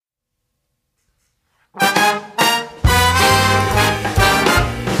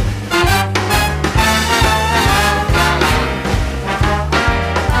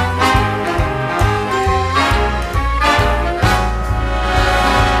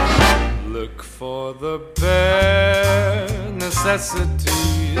for the bare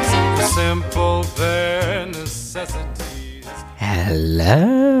necessities, the simple bare necessities. Hello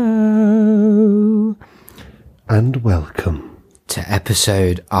and welcome to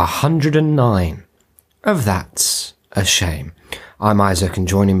episode 109 of That's a Shame. I'm Isaac, and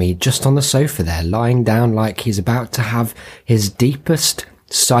joining me just on the sofa there, lying down like he's about to have his deepest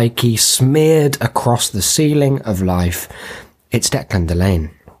psyche smeared across the ceiling of life, it's Declan Delane.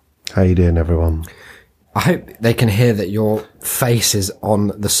 How you doing, everyone? I hope they can hear that your face is on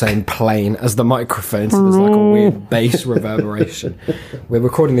the same plane as the microphone, so there's like a weird bass reverberation. We're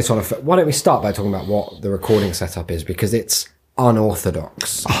recording this on a... Why don't we start by talking about what the recording setup is, because it's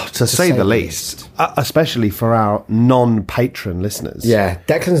unorthodox. To say the least. Especially for our non-patron listeners. Yeah,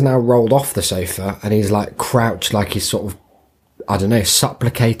 Declan's now rolled off the sofa and he's like crouched like he's sort of, I don't know,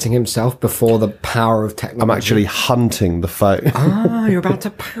 supplicating himself before the power of technology. I'm actually hunting the phone. You're about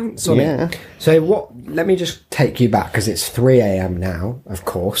to pounce on it. So let me just take you back, because it's 3 a.m. now, of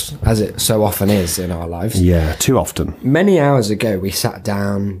course, as it so often is in our lives. Yeah, too often. Many hours ago, we sat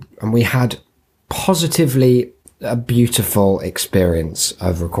down and we had positively a beautiful experience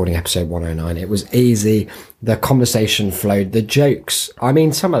of recording episode 109. It was easy. The conversation flowed. The jokes. I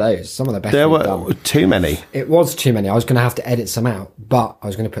mean, some of the best. There were too many. It was too many. I was going to have to edit some out, but I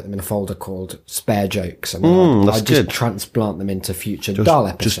was going to put them in a folder called spare jokes. And I'd just transplant them into future dull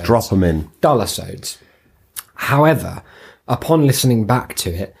episodes. Just drop them in. Dull episodes. However, upon listening back to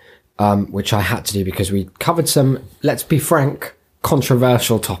it, which I had to do because we covered some, let's be frank,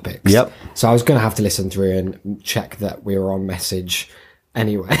 controversial topics. Yep. So I was going to have to listen through and check that we were on message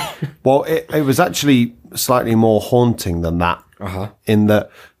anyway. Well, it was actually slightly more haunting than that. In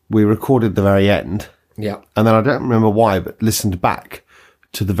that we recorded the very end. Yeah. And then I don't remember why, but listened back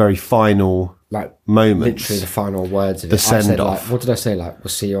to the very final moments. Literally the final words of the it. send off. What did I say? Like, we'll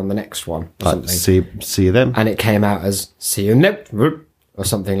see you on the next one. Or something. See you then. And it came out as see you next, or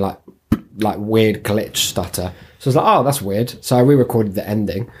something like weird glitch stutter. So I was like, oh, that's weird. So I re-recorded the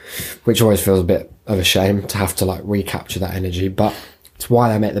ending, which always feels a bit of a shame to have to like recapture that energy, but it's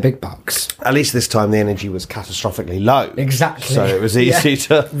why I make the big bucks. At least this time the energy was catastrophically low. Exactly. So it was easy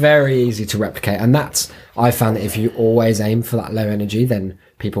to... Very easy to replicate. And I found that if you always aim for that low energy, then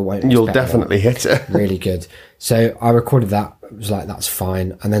people won't You'll definitely hit it. Really good. So I recorded that. It was like, that's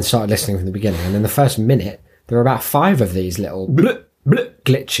fine. And then started listening from the beginning. And in the first minute, there were about 5 of these little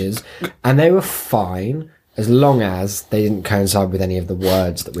glitches, and they were fine as long as they didn't coincide with any of the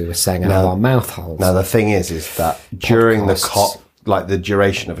words that we were saying out of our mouth holes. Now the thing is that during the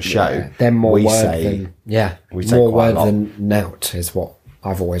duration of a show, they're more we word say more word than nout is what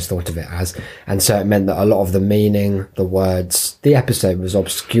I've always thought of it as. And so it meant that a lot of the meaning, the words, the episode was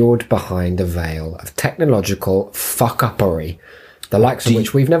obscured behind a veil of technological fuck-uppery, the likes of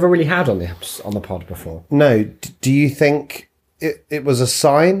which we've never really had on the pod before. No, do you think it was a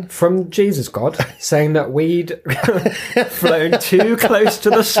sign from Jesus God saying that we'd flown too close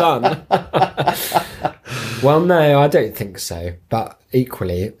to the sun? Well, no, I don't think so. But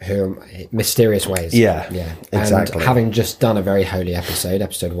equally, mysterious ways. Yeah, exactly. And having just done a very holy episode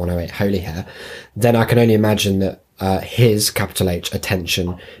 108, Holy Hair, then I can only imagine that his, capital H,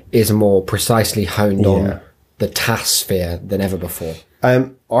 attention is more precisely honed on the task sphere than ever before.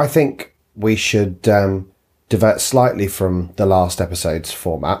 I think we should... divert slightly from the last episode's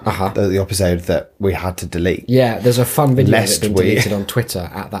format, the episode that we had to delete. Yeah, there's a fun video that's been deleted on Twitter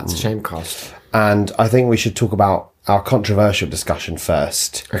at That's a Shamecast. And I think we should talk about our controversial discussion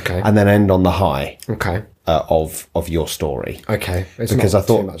first. Okay. And then end on the high. Okay. Of your story. Okay. It's because not I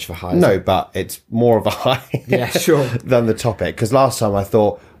thought too much of a high. No, but it's more of a high. Yeah, sure. Than the topic. Because last time I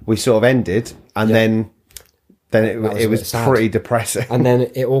thought we sort of ended and then it was pretty depressing. And then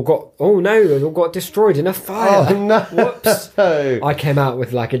it all got destroyed in a fire. Oh, no. Whoops. I came out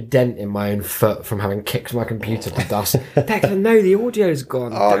with like a dent in my own foot from having kicked my computer to dust. Declan, no, the audio's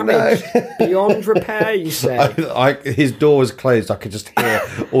gone. Damaged. No. Beyond repair, you say. His door was closed. I could just hear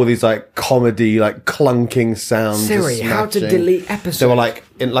all these like comedy, like clunking sounds. Siri, how to delete episodes. They were like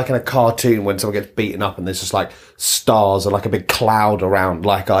in a cartoon when someone gets beaten up and there's just like stars or like a big cloud around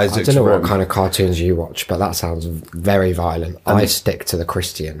like Isaac's I don't know room. what kind of cartoons you watch, but that sounds very violent. I stick to the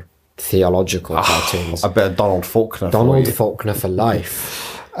Christian theological cartoons. I bet Donald Faulkner Faulkner for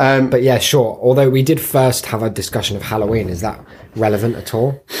life. But yeah, sure. Although we did first have a discussion of Halloween. Is that relevant at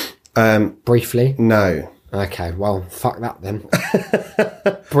all? Briefly? No. Okay, well, fuck that then.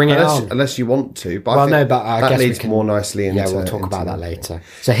 Bring it on. Unless you want to. But I guess leads more nicely into... Yeah, we'll talk about that later.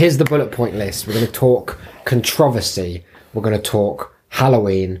 So here's the bullet point list. We're going to talk controversy. We're going to talk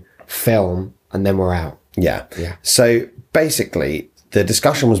Halloween, film, and then we're out. Yeah. Yeah. So basically, the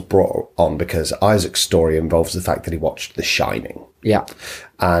discussion was brought on because Isaac's story involves the fact that he watched The Shining. Yeah.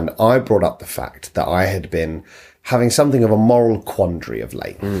 And I brought up the fact that I had been having something of a moral quandary of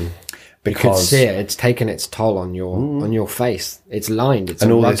late. You could see it. It's taken its toll on your face. It's lined. It's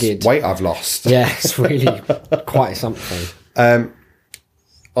and a all rugged. this weight I've lost. Yeah, it's really quite something.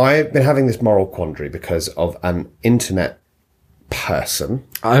 I've been having this moral quandary because of an internet person.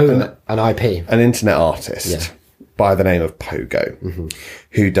 Oh, an IP. An internet artist. Yeah. By the name of Pogo,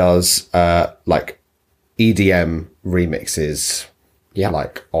 who does like EDM remixes,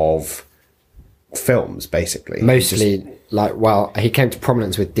 like of films, basically. Mostly, he came to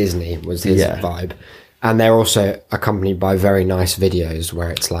prominence with Disney, was his vibe, and they're also accompanied by very nice videos where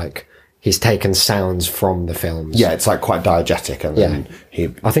it's like he's taken sounds from the films. Yeah, it's like quite diegetic, and then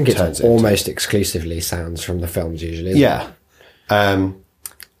I think it's turns almost exclusively sounds from the films usually. Isn't it?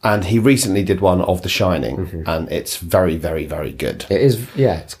 And he recently did one of The Shining, and it's very, very, very good. It is,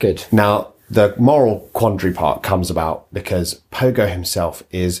 it's good. Now, the moral quandary part comes about because Pogo himself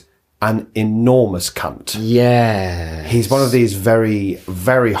is an enormous cunt. Yeah. He's one of these very,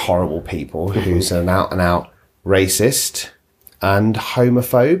 very horrible people who's an out-and-out racist and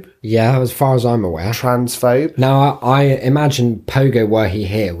homophobe. Yeah, as far as I'm aware. Transphobe. Now, I imagine Pogo, were he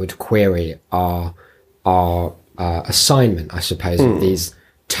here, would query our assignment, I suppose, of these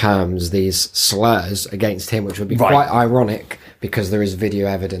terms, these slurs against him, which would be quite ironic because there is video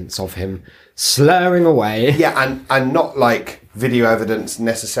evidence of him slurring away. Yeah, and not like video evidence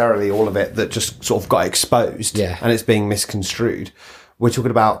necessarily, all of it that just sort of got exposed and it's being misconstrued. We're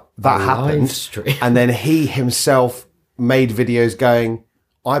talking about that happened. And then he himself made videos going,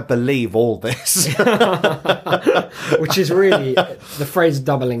 I believe all this. Which is really the phrase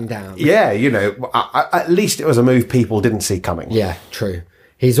doubling down. Yeah, at least it was a move people didn't see coming. Yeah, true.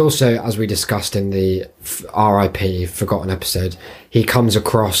 He's also, as we discussed in the RIP Forgotten episode, he comes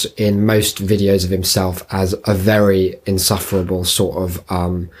across in most videos of himself as a very insufferable sort of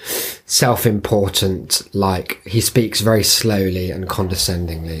self-important, like he speaks very slowly and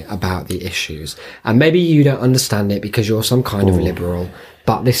condescendingly about the issues. And maybe you don't understand it because you're some kind of liberal,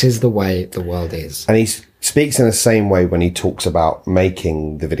 but this is the way the world is. And he speaks in the same way when he talks about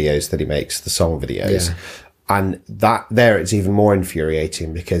making the videos that he makes, the song videos. Yeah. And that there, it's even more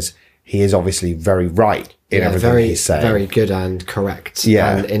infuriating because he is obviously very right in everything he's saying. Very good and correct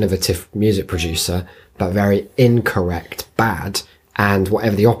and innovative music producer, but very incorrect, bad, and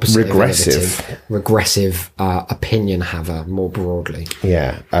whatever the opposite regressive opinion haver more broadly.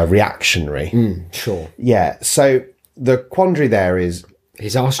 Yeah, reactionary. Sure. Yeah, so the quandary there is...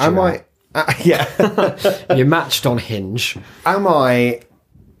 He's asked you you matched on Hinge. Am I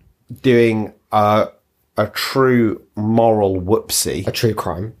doing... a true moral whoopsie. A true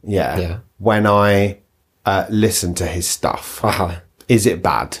crime. Yeah. When I listen to his stuff. Is it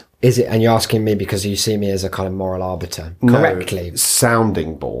bad? Is it? And you're asking me because you see me as a kind of moral arbiter. Correctly.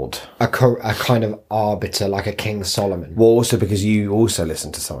 Sounding board. A kind of arbiter, like a King Solomon. Well, also because you also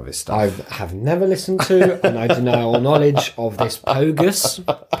listen to some of his stuff. I have never listened to, and I deny all knowledge of this Pogo.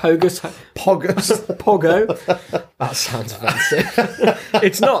 That sounds offensive.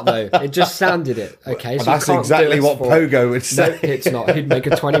 It's not, though. It just sounded it. Okay, so that's exactly what Pogo would say. No, it's not. He'd make a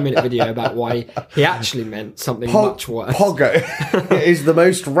 20-minute video about why he actually meant something much worse. Pogo is the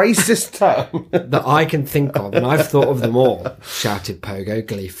most racist term that I can think of, and I've thought of them all, shouted Pogo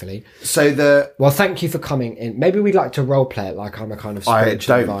gleefully. Well, thank you for coming in. Maybe we'd like to role play it like I'm a kind of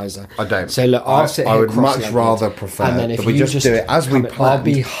spiritual advisor. I don't. So look, I'll sit here. I would much rather prefer that we just do it as we planned. I'll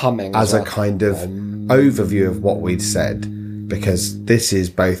be humming as a kind of overview of what we'd said, because this is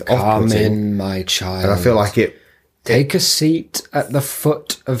both off-putting. Come in, my child. And I feel like it... Take a seat at the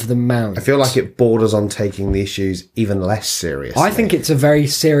foot of the mount. I feel like it borders on taking the issues even less seriously. I think it's a very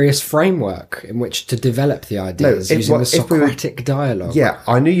serious framework in which to develop the ideas using the Socratic dialogue. Yeah,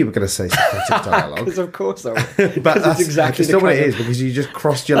 I knew you were going to say Socratic dialogue. Because of course I would. But that's exactly what it is, because you just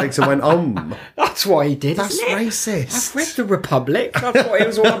crossed your legs and went, That's what he did. That's racist. I've read The Republic. That's what it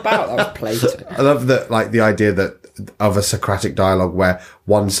was all about. That was Plato. I love that, like the idea that of a Socratic dialogue where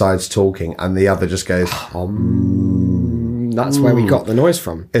one side's talking and the other just goes, That's where we got the noise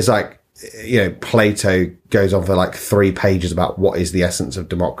from. It's like, Plato goes on for like 3 pages about what is the essence of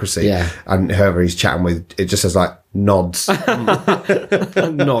democracy. Yeah. And whoever he's chatting with, it just says like nods.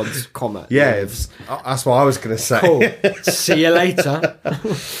 Nods, comma. Yeah, that's what I was going to say. Cool. See you later.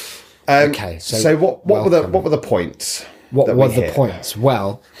 Okay. So what were the points? What were the points?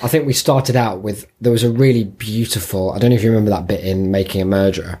 Well, I think we started out with, there was a really beautiful, I don't know if you remember that bit in Making a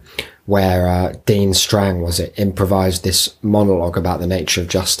Murderer, where Dean Strang, improvised this monologue about the nature of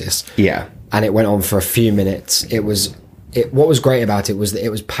justice. Yeah. And it went on for a few minutes. It was what was great about it was that it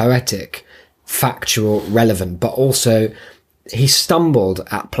was poetic, factual, relevant, but also he stumbled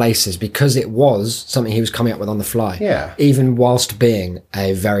at places because it was something he was coming up with on the fly. Yeah. Even whilst being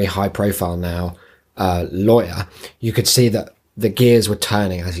a very high profile now lawyer, you could see that the gears were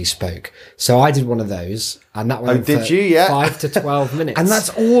turning as he spoke. So I did one of those, and that went did you? Yeah. 5 to 12 minutes. And that's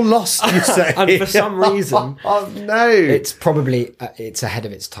all lost, you say? And for some reason, oh no, it's probably it's ahead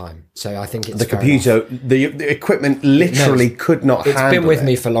of its time. So I think it's the computer, the equipment literally could not handle it. It's been with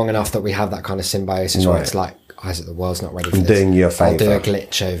me for long enough that we have that kind of symbiosis where it's like, Isaac, the world's not ready for this. I'm doing you a favour. I'll do a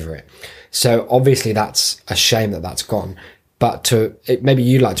glitch over it. So obviously that's a shame that that's gone. But maybe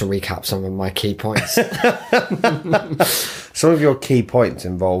you'd like to recap some of my key points. Some of your key points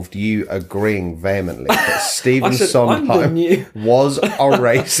involved you agreeing vehemently that Stephen Sondheim was a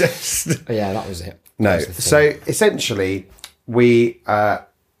racist. Yeah, that was it. No, so essentially we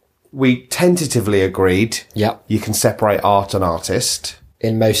tentatively agreed. Yep. You can separate art and artist.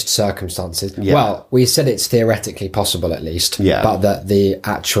 In most circumstances. Yeah. Well, we said it's theoretically possible at least. Yeah. But that the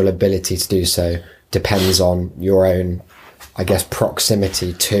actual ability to do so depends on your own, I guess,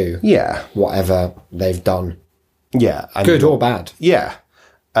 proximity to whatever they've done. Yeah. Good or bad. Yeah.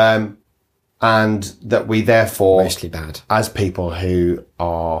 And that we therefore... Mostly bad. As people who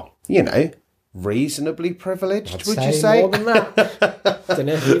are, reasonably privileged, would you say? More than that. Don't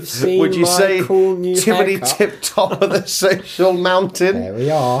know if you've seen would you my say cool new Timothy haircut. Tip-top of the social mountain? There we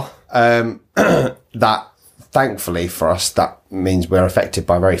are. That, thankfully for us, that means we're affected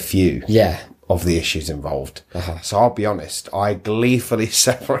by very few. Yeah. Of the issues involved. So I'll be honest, I gleefully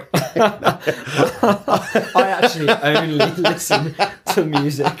separate. I actually only listen to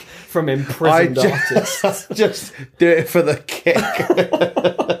music from imprisoned artists. Just do it for the kick.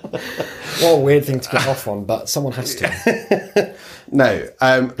 What a weird thing to get off on, but someone has to. No.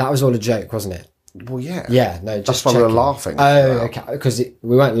 That was all a joke, wasn't it? Well, yeah. Yeah, no, just that's why we were laughing. Oh, okay. Because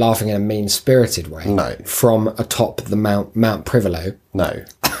we weren't laughing in a mean-spirited way. No. From atop the Mount Privolo. No.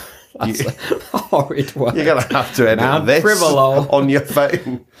 That's a horrid word. You're going to have to edit Mount this Privolo. on your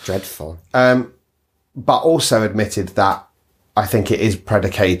phone. Dreadful. But also admitted that I think it is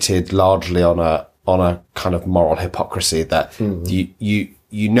predicated largely on a kind of moral hypocrisy that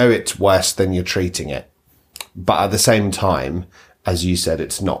you know it's worse than you're treating it. But at the same time, as you said,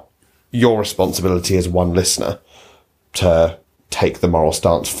 it's not your responsibility as one listener to take the moral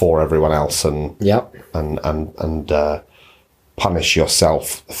stance for everyone else and punish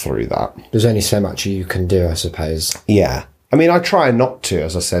yourself through that. There's only so much you can do, I suppose. Yeah. I mean, I try not to,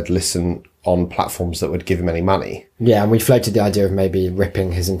 as I said, listen on platforms that would give him any money. Yeah, and we floated the idea of maybe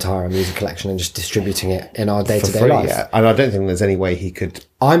ripping his entire music collection and just distributing it in our day-to-day life. Yeah. And I don't think there's any way he could...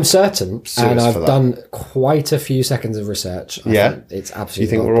 I'm certain, and I've done quite a few seconds of research. I think it's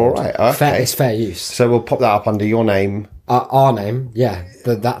absolutely... You think we're all right? Okay. It's fair use. So we'll pop that up under your name. Our name, yeah.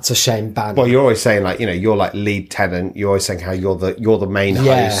 That's a shame band. Well, you're always saying you're like lead tenant. You're always saying how you're the main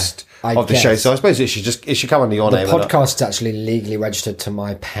host of the show. So I suppose it should come under your name. The podcast's actually legally registered to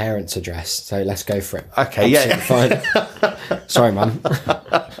my parents' address, so let's go for it. Okay, absolutely fine. Sorry, Mum.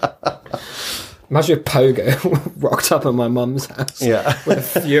 Imagine if Pogo rocked up at my mum's house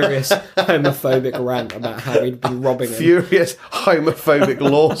with a furious homophobic rant about how he'd been robbing him. Furious homophobic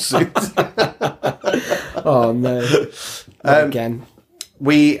lawsuit. Oh, no. Again.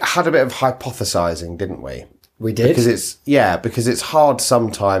 We had a bit of hypothesizing, didn't we? We did? Because it's hard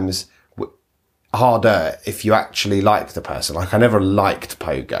sometimes, harder if you actually like the person. Like, I never liked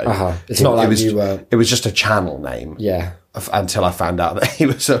Pogo. It's not like you were... It was just a channel name. Yeah. Until I found out that he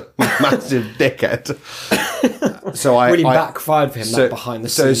was a massive dickhead. So really backfired for him, that behind the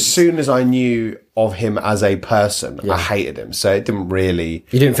scenes. So as soon as I knew of him as a person, I hated him. So it didn't really...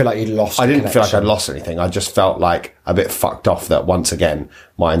 You didn't feel like you'd lost I didn't feel like I'd lost anything. I just felt like a bit fucked off that once again,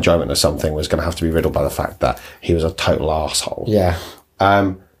 my enjoyment of something was going to have to be riddled by the fact that he was a total arsehole. Yeah.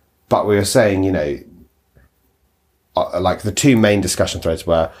 But we were saying, like the two main discussion threads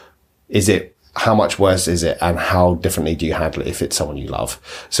were, how much worse is it, and how differently do you handle it if it's someone you love?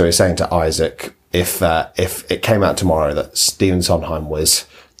 So we're saying to Isaac, if it came out tomorrow that Stephen Sondheim was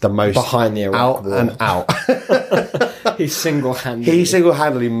the most behind the Iraq out war. and out, he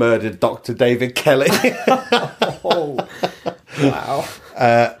single-handedly murdered Dr. David Kelly. Oh, wow.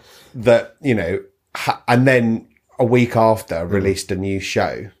 That and then a week after released a new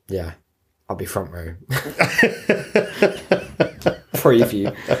show. Yeah, I'll be front row.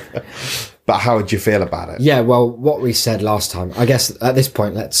 Preview. But how would you feel about it? Yeah, well, what we said last time, I guess at this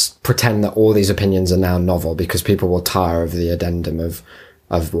point, let's pretend that all these opinions are now novel because people will tire of the addendum of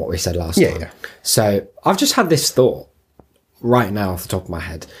what we said last time. Yeah. So I've just had this thought right now off the top of my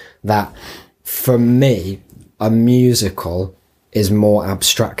head that for me, a musical is more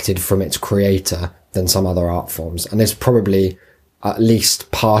abstracted from its creator than some other art forms. And there's probably at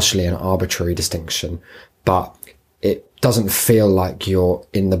least partially an arbitrary distinction, but it doesn't feel like you're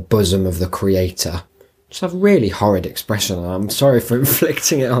in the bosom of the creator. It's a really horrid expression, and I'm sorry for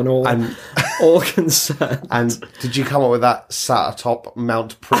inflicting it on all concerned. And did you come up with that sat atop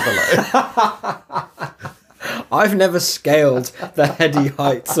Mount Privolo? I've never scaled the heady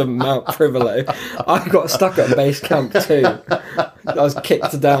heights of Mount Privolo. I got stuck at base camp too. I was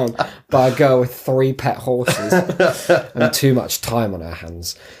kicked down by a girl with 3 pet horses and too much time on her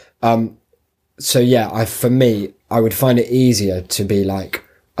hands. So yeah, for me, I would find it easier to be like,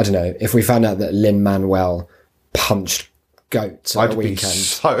 I don't know, if we found out that Lin-Manuel punched goats on a weekend.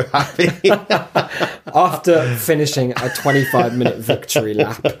 I'd be so happy. After finishing a 25-minute victory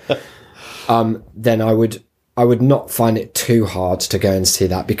lap, then I would not find it too hard to go and see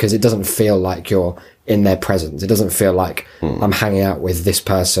that, because it doesn't feel like you're in their presence. It doesn't feel like I'm hanging out with this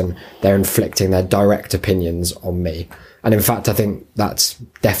person. They're inflicting their direct opinions on me. And in fact, I think that's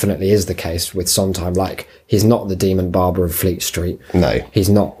definitely is the case with Sondheim. Like, he's not the Demon Barber of Fleet Street. No. He's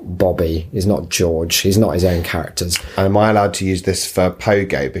not Bobby. He's not George. He's not his own characters. And am I allowed to use this for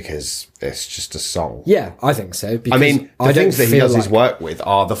Pogo because it's just a song? Yeah, I think so. I mean, the things that he does his work with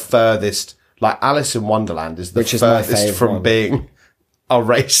are the furthest. Like, Alice in Wonderland is the furthest from being a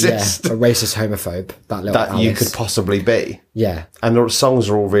racist. Yeah, a racist homophobe. That you could possibly be. Yeah. And the songs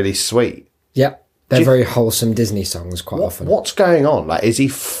are all really sweet. Yep. They're very wholesome Disney songs quite often. What's going on? Like, is he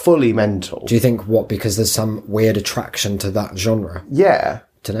fully mental? Do you think because there's some weird attraction to that genre? Yeah.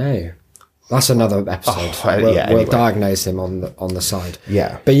 Dunno. That's another episode. We'll diagnose him on the side.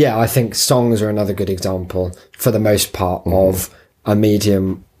 Yeah. But yeah, I think songs are another good example, for the most part, of a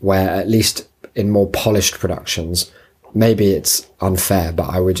medium where, at least in more polished productions, maybe it's unfair, but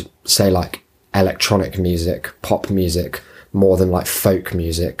I would say like electronic music, pop music, more than like folk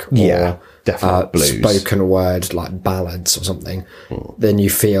music, or definitely blues, spoken word like ballads or something. Then you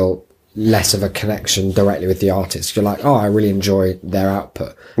feel less of a connection directly with the artist. You're like, oh, I really enjoy their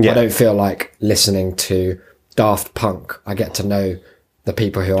output. I don't feel like listening to Daft Punk. I get to know the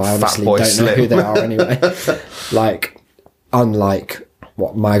people who I honestly don't know who they are anyway. Like, unlike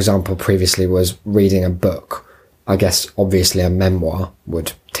what my example previously was, reading a book, I guess obviously a memoir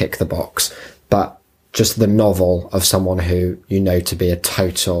would tick the box, but just the novel of someone who you know to be a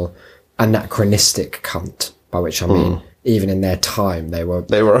total anachronistic cunt, by which I mean even in their time they were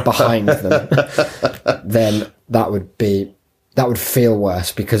behind them, then that would feel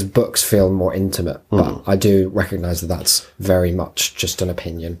worse, because books feel more intimate. But I do recognise that that's very much just an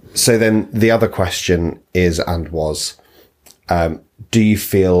opinion. So then the other question is, and was, do you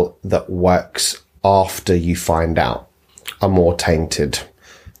feel that works after you find out are more tainted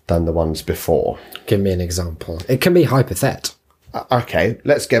than the ones before? Give me an example. It can be hypothet. Okay,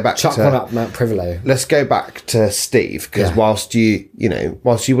 let's go back Chuck one up Mount Privolo. Let's go back to Steve, because whilst you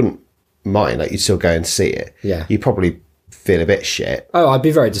wouldn't mind, like, you'd still go and see it. Yeah. You probably feel a bit shit. Oh, I'd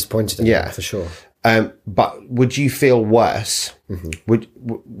be very disappointed in that, for sure. But would you feel worse?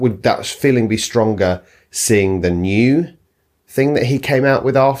 Would that feeling be stronger seeing the new thing that he came out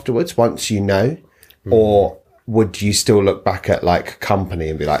with afterwards, once you know? Or would you still look back at like Company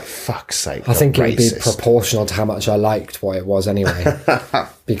and be like, fuck's sake, I think it would be proportional to how much I liked what it was anyway.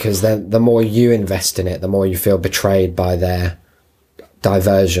 Because then the more you invest in it, the more you feel betrayed by their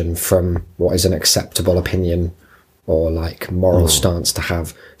diversion from what is an acceptable opinion or like moral stance to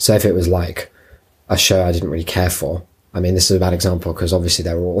have. So if it was like a show I didn't really care for, I mean, this is a bad example because obviously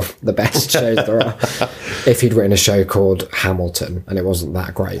they're all the best shows there are. If he'd written a show called Hamilton and it wasn't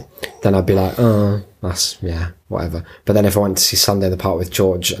that great, then I'd be like, oh, that's, whatever. But then if I went to see Sunday in the Park with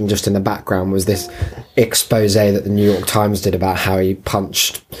George and just in the background was this expose that the New York Times did about how he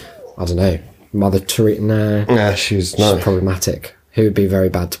punched, I don't know, Mother Teresa. Yeah, she was problematic. Who would be very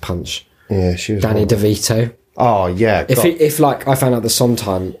bad to punch? Yeah, she was. Danny DeVito. Oh, yeah. If like I found out that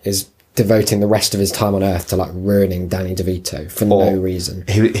Sondheim is devoting the rest of his time on Earth to like ruining Danny DeVito for no reason.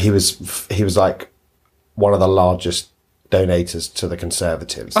 He was like one of the largest donators to the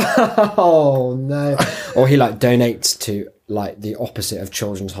Conservatives. Oh no! Or he like donates to like the opposite of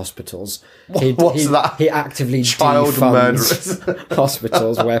children's hospitals. What's that? He actively child murderers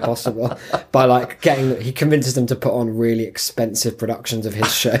hospitals where possible by like he convinces them to put on really expensive productions of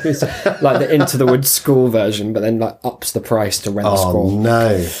his shows, like the Into the Woods school version, but then like ups the price to rent the school. Oh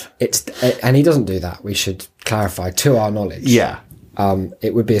no! And he doesn't do that. We should clarify, to our knowledge. Yeah.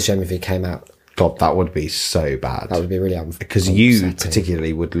 It would be a shame if he came out. God, that would be so bad. That would be really because you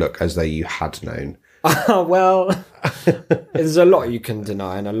particularly would look as though you had known. Well, there's a lot you can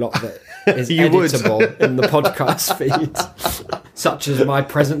deny and a lot that is editable in the podcast feed, such as my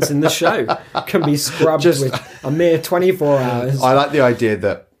presence in the show, can be scrubbed with a mere 24 hours. I like the idea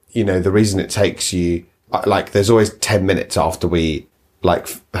that, you know, the reason it takes you, like, there's always 10 minutes after we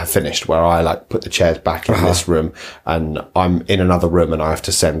have finished where I put the chairs back in this room and I'm in another room and I have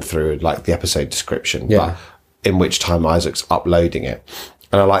to send through the episode description, but in which time Isaac's uploading it.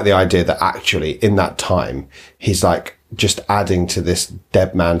 And I like the idea that actually in that time, he's just adding to this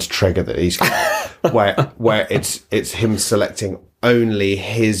dead man's trigger that he's where it's him selecting only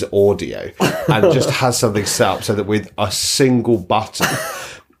his audio and just has something set up so that with a single button,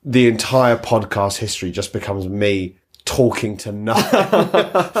 the entire podcast history just becomes me talking to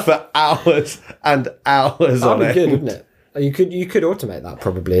nothing for hours and hours on end. Good, end. wouldn't it? You could automate that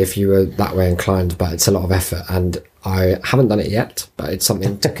probably if you were that way inclined, but it's a lot of effort and I haven't done it yet, but it's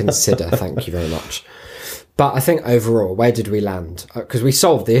something to consider. Thank you very much. But I think overall, where did we land? Because we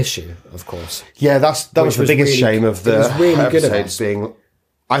solved the issue, of course. Yeah, that was the biggest shame of the episodes being.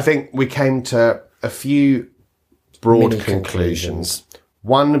 I think we came to a few broad conclusions.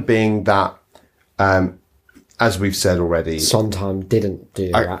 One being that, as we've said already, Sondheim didn't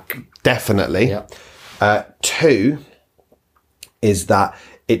do Iraq. Definitely. Yep. Two is that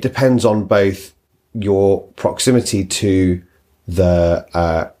it depends on both your proximity to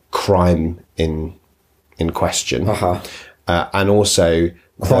the crime in question, and also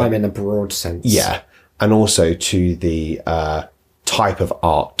crime in a broad sense. Yeah, and also to the type of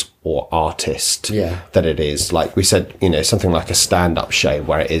art or artist that it is. Like we said, you know, something like a stand-up show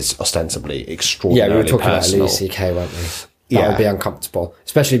where it is ostensibly extraordinarily we were talking personal. about Louis C.K., weren't we? That would be uncomfortable,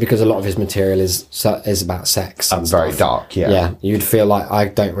 especially because a lot of his material is about sex and very dark. Yeah, you'd feel like I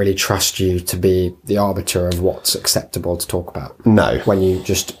don't really trust you to be the arbiter of what's acceptable to talk about. No, when you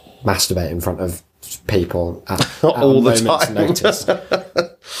just masturbate in front of people at all the time. Notice.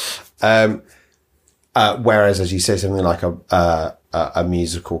 Whereas, as you say, something like a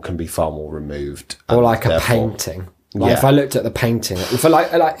musical can be far more removed, or like a painting. If I looked at the painting,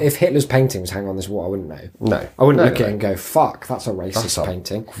 if Hitler's paintings hang on this wall, I wouldn't know. No, I wouldn't look at it and go, "Fuck, that's a racist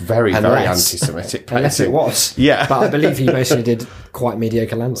painting." Very anti-Semitic painting. Unless it was. Yeah, but I believe he mostly did quite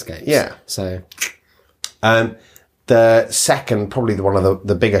mediocre landscapes. Yeah. So, the second, probably one of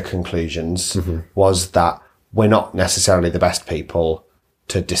the bigger conclusions was that we're not necessarily the best people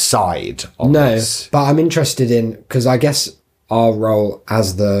to decide on this. But I'm interested in, because I guess our role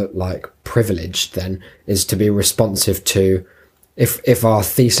as the privileged then is to be responsive to, if our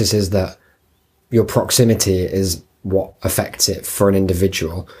thesis is that your proximity is what affects it for an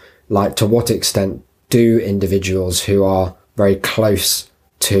individual, to what extent do individuals who are very close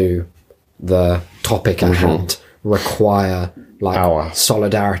to the topic at hand require our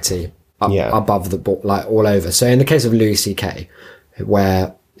solidarity above the board, all over. So in the case of Louis C.K.,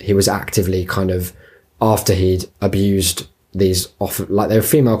 where he was actively kind of, after he'd abused these they were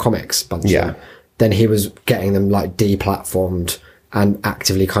female comics bunch of them, then he was getting them deplatformed and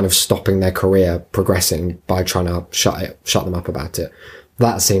actively kind of stopping their career progressing by trying to shut them up about it.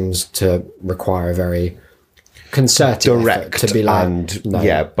 That seems to require a very concerted direct effort to be and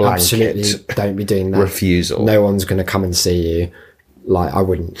blanket absolutely don't be doing that. Refusal. No one's going to come and see you. I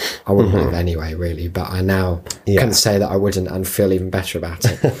wouldn't have anyway, really, but I now can say that I wouldn't and feel even better about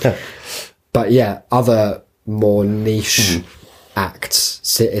it. But other more niche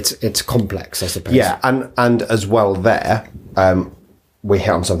acts, it's complex, I suppose. Yeah, and as well there, we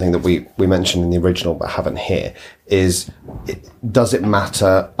hit on something that we mentioned in the original but haven't here, is does it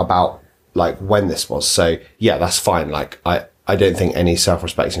matter about when this was? So that's fine. I don't think any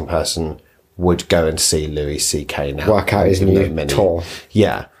self-respecting person would go and see Louis C.K. now. Work out his new tour.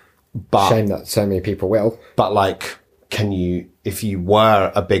 Yeah. But shame that so many people will. But can you, if you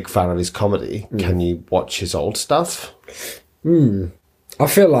were a big fan of his comedy, can you watch his old stuff? I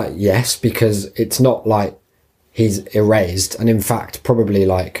feel like yes, because it's not like he's erased. And in fact, probably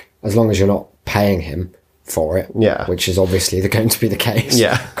as long as you're not paying him for it, which is obviously going to be the case,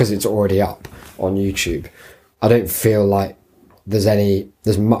 because it's already up on YouTube, I don't feel like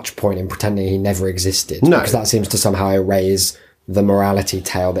there's much point in pretending he never existed. No. Because that seems to somehow erase the morality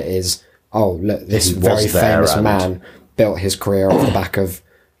tale that is, oh, look, this very famous man built his career off the back of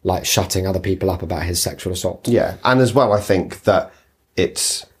shutting other people up about his sexual assault. Yeah. And as well, I think that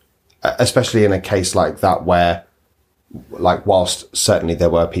it's, especially in a case like that where, whilst certainly there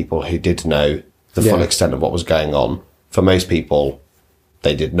were people who did know the full extent of what was going on, for most people,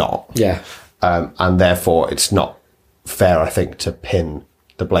 they did not. Yeah. And therefore, it's not fair, I think, to pin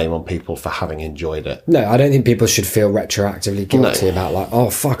the blame on people for having enjoyed it. No, I don't think people should feel retroactively guilty about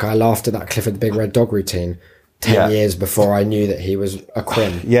oh fuck, I laughed at that Clifford the Big Red Dog routine 10 years before I knew that he was a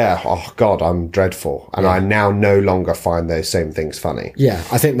Quinn. Yeah. Oh God, I'm dreadful. And I now no longer find those same things funny. Yeah.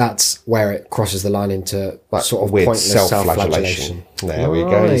 I think that's where it crosses the line into Like sort of weird pointless self-flagellation. There we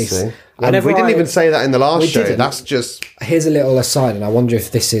go. You see. And Whenever we didn't even say that in the last show. didn't. That's just... Here's a little aside, and I wonder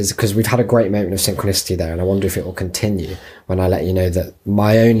if this is... Because we've had a great moment of synchronicity there, and I wonder if it will continue when I let you know that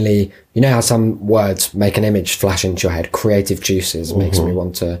my only... You know how some words make an image flash into your head? Creative juices makes me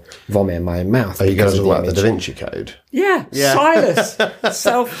want to vomit in my own mouth. Are you going to talk about the Da Vinci Code? Yeah. Silas.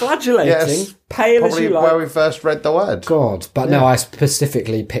 Self-flagellating. Yes. Pale as Probably you like. where we first read the word. God. But no, I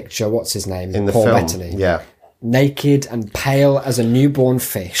specifically picture, what's his name? In the Paul film. Bettany. Yeah. Naked and pale as a newborn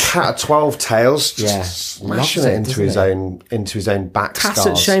fish. Cat of 12 tails, just Yeah. smashing Loves it it, into his own back Tass scars.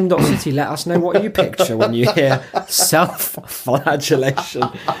 at shame.city, let us know what you picture when you hear self-flagellation.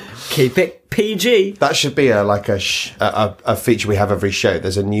 Keep it PG. That should be a feature we have every show.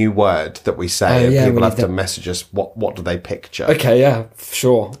 There's a new word that we say, and people have to message us what do they picture. Okay, yeah,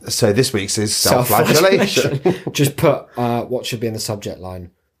 sure. So this week's is self-flagellation. Just put what should be in the subject line.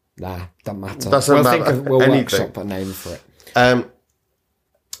 Nah, doesn't matter. We'll workshop a name for it.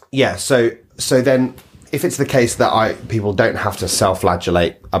 Yeah, so then if it's the case that people don't have to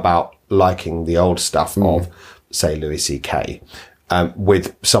self-flagellate about liking the old stuff of, say, Louis C.K.,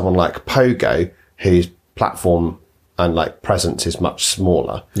 with someone like Pogo, whose platform and like presence is much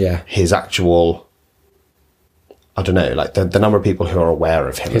smaller. Yeah. His actual, I don't know, like the number of people who are aware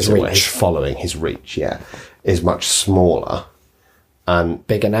of him, his following, his reach, is much smaller. And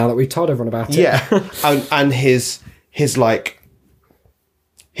bigger now that we've told everyone about it. Yeah. and his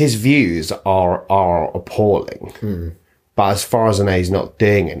views are appalling. But as far as I know, he's not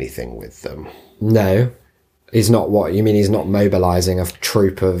doing anything with them. No. He's not what? You mean he's not mobilising a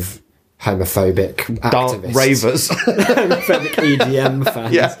troop of homophobic activists? Ravers. Homophobic EDM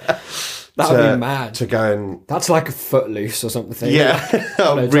fans. Yeah. That would be mad. To go and... That's like a Footloose or something. Yeah.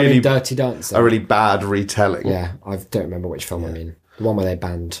 Really Dirty Dancing. A really bad retelling. Yeah. I don't remember which film I mean. The one where they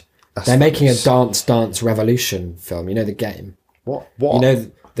banned... They're making a Dance Revolution film. You know the game? What? You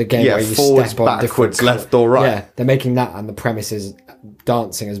know the game where you forwards, step on backwards, different... left or right? Yeah. They're making that, and the premise is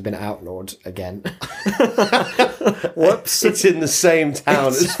dancing has been outlawed again. Whoops. It's in the same town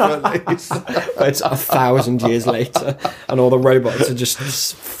as Footloose. But it's 1,000 years later, and all the robots are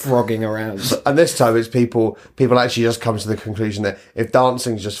just frogging around. And this time it's people actually just come to the conclusion that if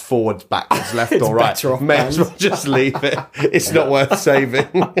dancing's just forwards, backwards, left or right, may as well just leave it. It's not worth saving.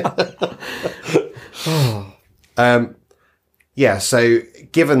 Yeah, so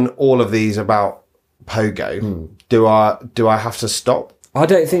given all of these about Pogo, do I have to stop? I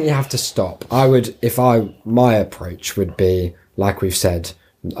don't think you have to stop. My approach would be, like we've said,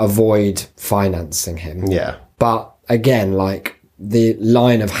 avoid financing him. Yeah. But again, like the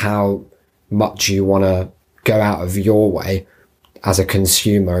line of how much you want to go out of your way as a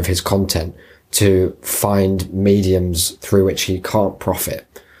consumer of his content to find mediums through which he can't profit.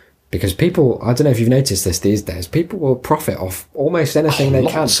 Because people, I don't know if you've noticed this these days, people will profit off almost anything they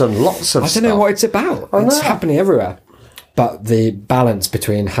can. Lots and lots of stuff. I don't know what it's about. It's happening everywhere. But the balance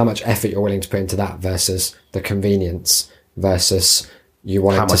between how much effort you're willing to put into that versus the convenience versus you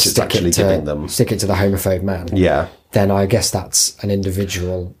wanting to stick it to the homophobe man. Yeah. Then I guess that's an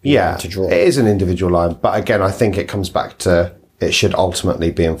individual line to draw. It is an individual line. But again, I think it comes back to it should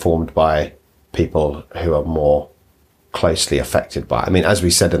ultimately be informed by people who are more closely affected by it. I mean, as we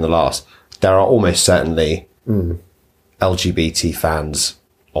said in the last, there are almost certainly LGBT fans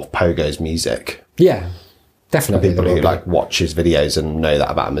of Pogo's music. Yeah, definitely. People who like watch his videos and know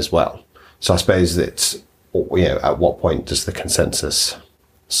that about him as well. So I suppose it's, at what point does the consensus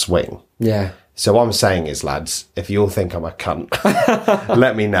swing? Yeah. So what I'm saying is, lads, if you all think I'm a cunt,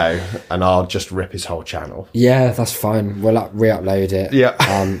 let me know and I'll just rip his whole channel. Yeah, that's fine. We'll re-upload it. Yeah.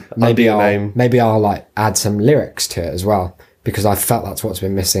 Maybe I'll like add some lyrics to it as well, because I felt that's what's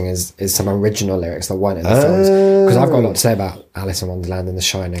been missing is some original lyrics that weren't in the films. Because I've got a lot to say about Alice in Wonderland and The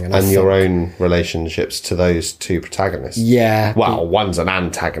Shining, and your own relationships to those two protagonists. Yeah. Well, one's an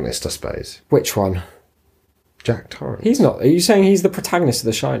antagonist, I suppose. Which one? Jack Torrance. He's not. Are you saying he's the protagonist of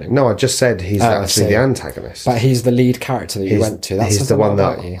The Shining? No, I just said he's actually the antagonist. But he's the lead character that you went to. He's the one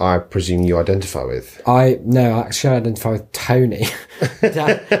that I presume you identify with. I identify with Tony.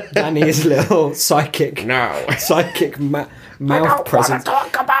 Danny is a little psychic. No. Psychic mouth presence.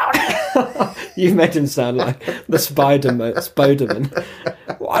 Talk about it. You've made him sound like the Spiderman.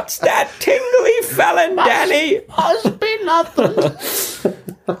 What's that tingly felon, Danny? Must be nothing.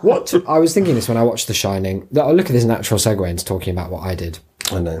 What? I was thinking this when I watched The Shining. I'll look at this natural segue into talking about what I did.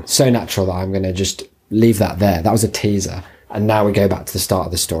 I know. So natural that I'm going to just leave that there. That was a teaser. And now we go back to the start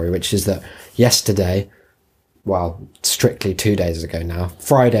of the story, which is that yesterday, well, strictly 2 days ago now,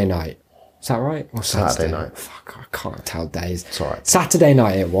 Friday night. Is that right? Or Saturday night. Fuck, I can't tell days. It's all right. Saturday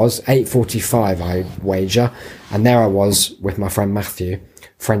night it was, 8:45 I wager. And there I was with my friend Matthew,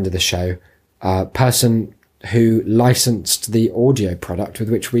 friend of the show, person who licensed the audio product with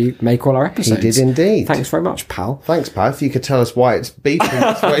which we make all our episodes. He did indeed. Thanks very much, pal. Thanks, pal. If you could tell us why it's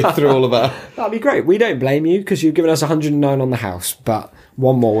beeping its way through all of our... That'd be great. We don't blame you because you've given us 109 on the house, but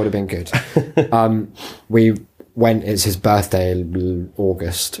one more would have been good. We went, it's his birthday in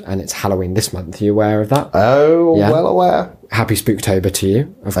August, and it's Halloween this month. Are you aware of that? Oh, yeah. Well aware. Happy Spooktober to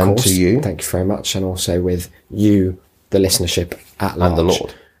you, of course. And to you. Thank you very much. And also with you, the listenership at large. And the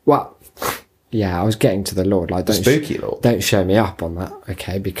Lord. Well, yeah, I was getting to the Lord. Like, spooky Lord. Don't show me up on that,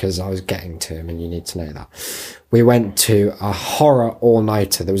 okay? Because I was getting to him, and you need to know that. We went to a horror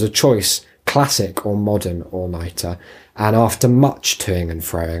all-nighter. There was a choice, classic or modern all-nighter. And after much toing and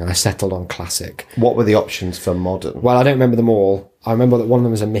froing, I settled on classic. What were the options for modern? Well, I don't remember them all. I remember that one of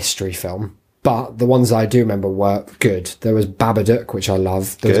them was a mystery film. But the ones I do remember were good. There was Babadook, which I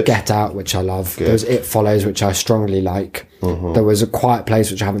love. There was Get Out, which I love. Good. There was It Follows, which I strongly like. Mm-hmm. There was A Quiet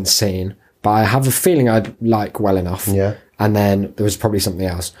Place, which I haven't seen. But I have a feeling I'd like well enough. Yeah. And then there was probably something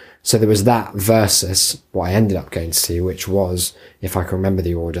else. So there was that versus what I ended up going to see, which was, if I can remember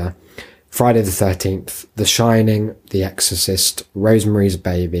the order, Friday the 13th, The Shining, The Exorcist, Rosemary's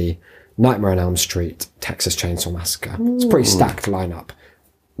Baby, Nightmare on Elm Street, Texas Chainsaw Massacre. It's a pretty stacked lineup.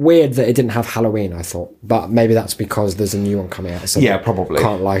 Weird that it didn't have Halloween, I thought. But maybe that's because there's a new one coming out. So yeah, probably.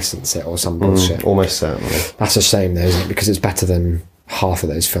 Can't license it or some bullshit. Almost certainly. That's a shame though, isn't it? Because it's better than half of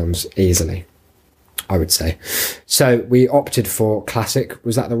those films easily, I would say. So we opted for classic.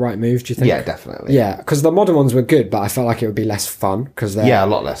 Was that the right move, do you think? Yeah, definitely. Yeah, because the modern ones were good, but I felt like it would be less fun because they're... a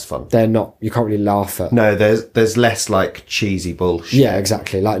lot less fun. They're not... You can't really laugh at... No, there's less, like, cheesy bullshit. Yeah,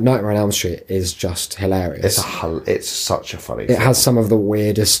 exactly. Like, Nightmare on Elm Street is just hilarious. It's such a funny film. It has some of the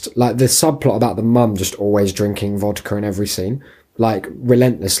weirdest... Like, the subplot about the mum just always drinking vodka in every scene. Like,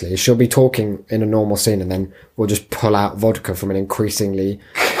 relentlessly. She'll be talking in a normal scene and then we'll just pull out vodka from an increasingly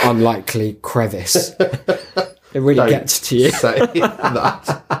unlikely crevice. It really gets to you. Say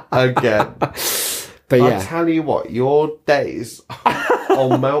that again. But yeah. I'll tell you what, your days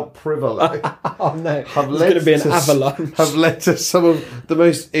on Mount Privilege oh no, there's going to be an avalanche. Have led to some of the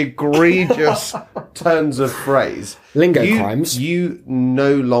most egregious turns of phrase. Lingo crimes. You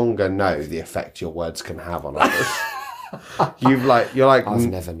no longer know the effect your words can have on others. You're like I've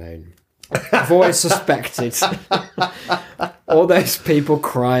never known. I've always suspected. All those people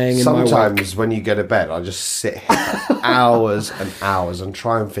crying in my wake. Sometimes when you go to bed, I just sit here for hours and hours and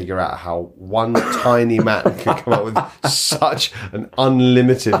try and figure out how one tiny man could come up with such an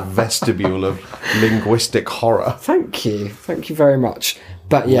unlimited vestibule of linguistic horror. Thank you very much.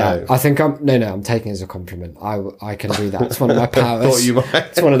 But yeah, no. I think I'm taking it as a compliment. I can do that. It's one of my powers. I thought you might.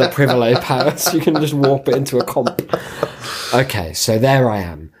 It's one of the privilege powers. You can just warp it into a comp. Okay, so there I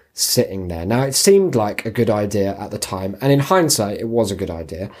am, sitting there. Now, it seemed like a good idea at the time, and in hindsight, it was a good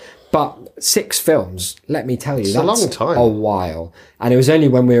idea. But 6 films, let me tell you, that's a long time. A while. And it was only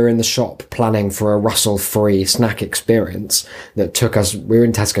when we were in the shop planning for a Russell-free snack experience that took us... We were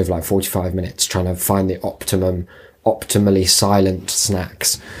in Tesco for like 45 minutes trying to find the optimally silent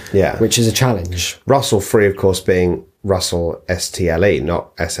snacks. Yeah. Which is a challenge. Russell-free, of course, being Russell STLE,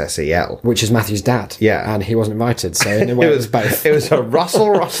 not SSEL. Which is Matthew's dad. Yeah. And he wasn't invited, so in a way it was both. It was a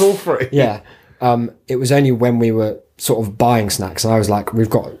Russell-free. Yeah. It was only when we were sort of buying snacks, and I was like, we've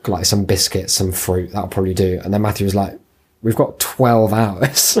got like some biscuits, some fruit, that'll probably do. And then Matthew was like, we've got 12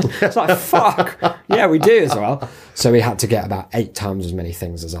 hours. It's like, fuck. Yeah, we do as well. So we had to get about 8 times as many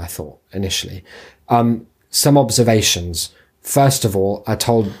things as I thought initially. Some observations. First of all, I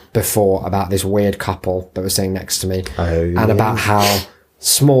told before about this weird couple that was sitting next to me and about how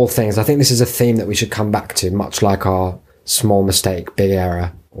small things, I think this is a theme that we should come back to, much like our small mistake, big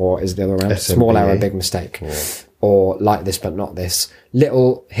error, or is the other way? Small error, big mistake. Yeah. Or like this, but not this.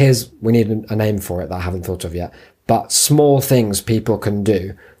 We need a name for it that I haven't thought of yet. But small things people can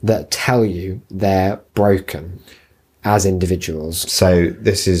do that tell you they're broken as individuals. So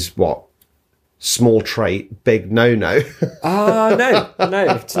this is what? Small trait, big no-no. No,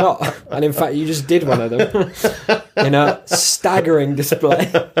 it's not. And in fact, you just did one of them in a staggering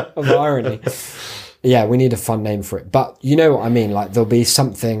display of irony. Yeah, we need a fun name for it. But you know what I mean? Like, there'll be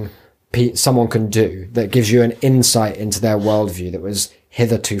something someone can do that gives you an insight into their worldview that was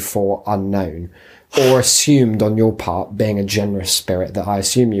hitherto unknown. or assumed on your part, being a generous spirit that I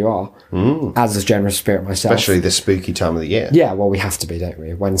assume you are, as a generous spirit myself. Especially this spooky time of the year. Yeah, well, we have to be, don't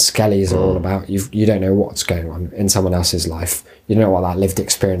we? When Skellies are all about, you don't know what's going on in someone else's life. You don't know what that lived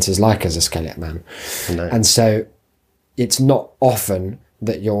experience is like as a Skelliot man. No. And so it's not often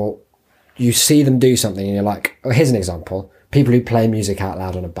that you see them do something and you're like, oh, here's an example. People who play music out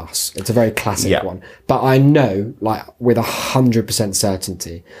loud on a bus. It's a very classic one. But I know, like, with 100%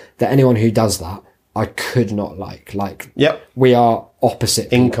 certainty that anyone who does that, I could not like. We are opposite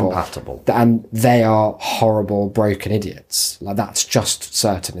people. Incompatible. And they are horrible, broken idiots. Like, that's just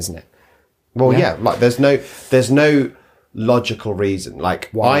certain, isn't it? Well, yeah. Like, there's no logical reason.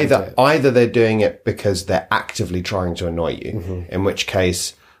 Like, either they're doing it because they're actively trying to annoy you, in which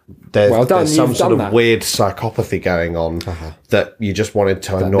case there's some sort of weird psychopathy going on that you just wanted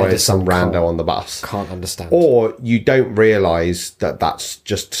to annoy some rando on the bus. Can't understand. Or you don't realise that that's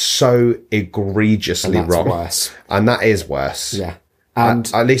just so egregiously wrong. Worse. And that is worse. Yeah. And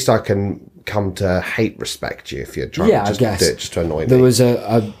at least I can come to hate respect you if you're trying to just do it just to annoy me. There was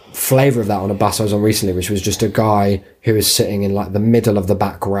a flavour of that on a bus I was on recently, which was just a guy who was sitting in like the middle of the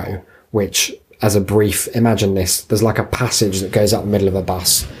back row, which, as a brief, imagine this, there's like a passage that goes up the middle of a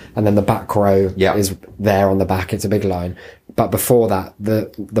bus, and then the back row is there on the back. It's a big line. But before that,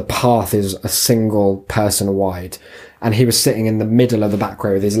 the path is a single person wide. And he was sitting in the middle of the back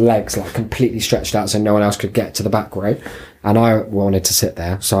row with his legs like completely stretched out so no one else could get to the back row. And I wanted to sit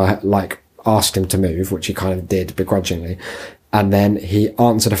there. So I asked him to move, which he kind of did begrudgingly. And then he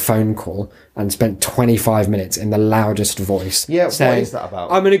answered a phone call and spent 25 minutes in the loudest voice. Yeah, saying, what is that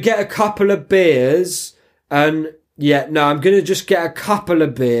about? I'm going to get a couple of beers and... Yeah, no, I'm going to just get a couple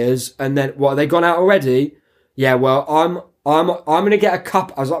of beers and then, what, are they gone out already? Yeah, well, I'm going to get a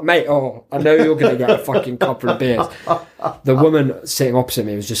cup. I was like, mate, I know you're going to get a fucking couple of beers. The woman sitting opposite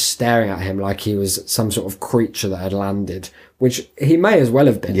me was just staring at him like he was some sort of creature that had landed, which he may as well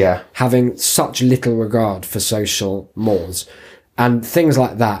have been. Yeah. Having such little regard for social mores. And things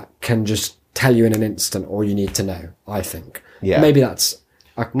like that can just tell you in an instant all you need to know, I think. Yeah. Maybe that's...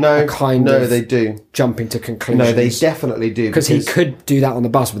 they do. Jumping to conclusions. No, they definitely do. Because he could do that on the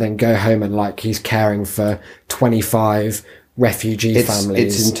bus, but then go home and like he's caring for 25 refugee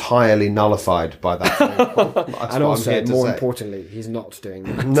families. It's entirely nullified by that. And also, more importantly, he's not doing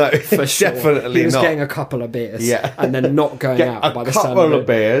that. No, for sure. Definitely he was not. getting a couple of beers, and then not going out by the sun. A couple of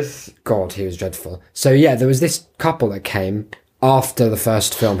beers. God, he was dreadful. So yeah, there was this couple that came after the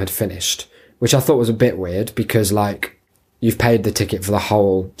first film had finished, which I thought was a bit weird because like. You've paid the ticket for the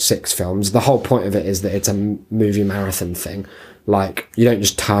whole 6 films. The whole point of it is that it's a movie marathon thing. Like, you don't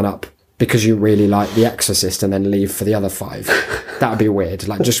just turn up because you really like The Exorcist and then leave for the other 5. That would be weird.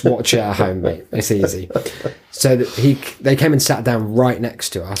 Like, just watch it at home, mate. It's easy. So they came and sat down right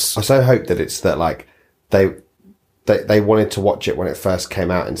next to us. I so hope that it's that, like, they wanted to watch it when it first came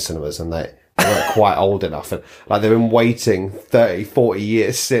out in cinemas and they weren't quite old enough, and like they've been waiting 30, 40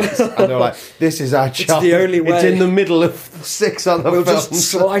 years since, and they're like, this is our chance. It's the only way. It's in the middle of 6 other films. We'll just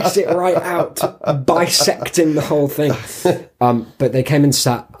slice it right out, bisecting the whole thing. But they came and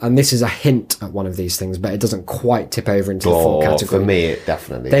sat, and this is a hint at one of these things, but it doesn't quite tip over into the full category. For me, it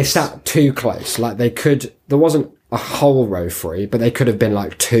definitely They is. sat too close. Like there wasn't a whole row free, but they could have been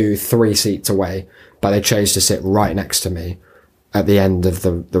like 2-3 seats away, but they chose to sit right next to me at the end of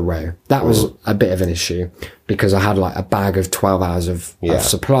the row. That was a bit of an issue because I had like a bag of 12 hours of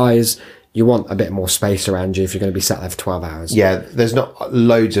supplies. You want a bit more space around you if you're going to be sat there for 12 hours. Yeah, there's not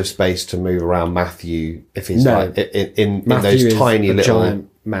loads of space to move around Matthew if he's like in those tiny little giant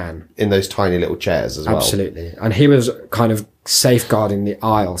man in those tiny little chairs as well. Absolutely. And he was kind of safeguarding the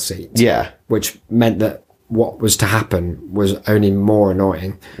aisle seat. Yeah. Which meant that what was to happen was only more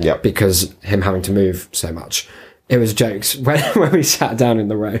annoying because him having to move so much. It was jokes. When we sat down in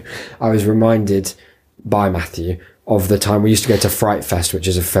the row, I was reminded by Matthew of the time we used to go to Fright Fest, which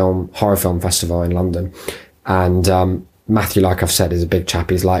is a horror film festival in London. And Matthew, like I've said, is a big chap.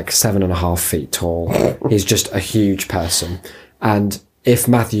 He's like 7.5 feet tall. He's just a huge person. And if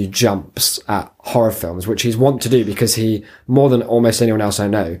Matthew jumps at horror films, which he's wont to do because he, more than almost anyone else I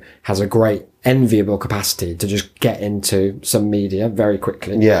know, has a great enviable capacity to just get into some media very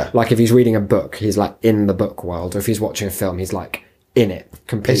quickly. Yeah. Like if he's reading a book, he's like in the book world. Or if he's watching a film, he's like in it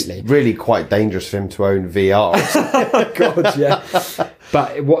completely. It's really quite dangerous for him to own VR. God, yeah.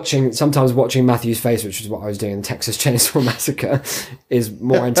 But sometimes watching Matthew's face, which is what I was doing in Texas Chainsaw Massacre, is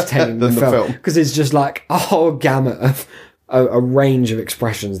more entertaining than the film. Because it's just like a whole gamut of a range of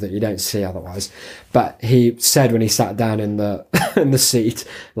expressions that you don't see otherwise. But he said when he sat down in the in the seat,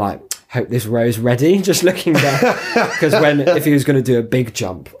 like, hope this row's ready, just looking down. Because if he was going to do a big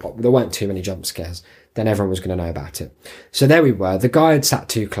jump, there weren't too many jump scares, then everyone was going to know about it. So there we were. The guy had sat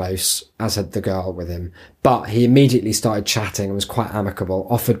too close, as had the girl with him. But he immediately started chatting and was quite amicable,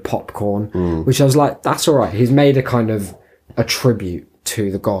 offered popcorn, which I was like, that's all right. He's made a kind of a tribute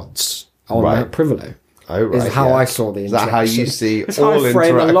to the gods on Mount Privolo. Oh, right, is how I saw the interaction. Is that how you see That's all how I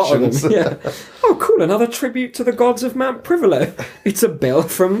frame interactions? a lot of them. Yeah. Oh, cool, another tribute to the gods of Mount Privolo. It's a bill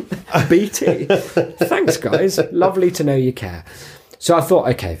from BT. Thanks, guys. Lovely to know you care. So I thought,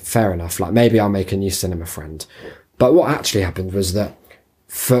 okay, fair enough. Like, maybe I'll make a new cinema friend. But what actually happened was that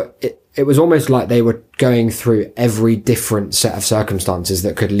it was almost like they were going through every different set of circumstances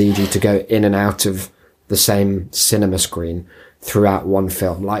that could lead you to go in and out of the same cinema screen throughout one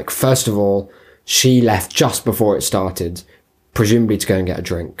film. Like, first of all, she left just before it started, presumably to go and get a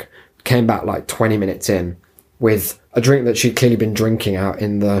drink. Came back like 20 minutes in with a drink that she'd clearly been drinking out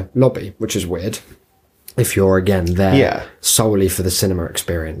in the lobby, which is weird. If you're, again, there solely for the cinema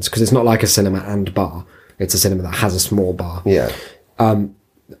experience. Because it's not like a cinema and bar. It's a cinema that has a small bar. Yeah.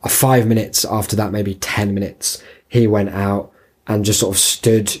 5 minutes after that, maybe 10 minutes, he went out and just sort of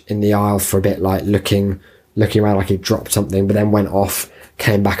stood in the aisle for a bit, like looking around like he dropped something, but then went off,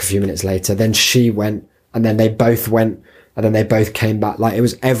 came back a few minutes later. Then she went, and then they both went, and then they both came back. Like, it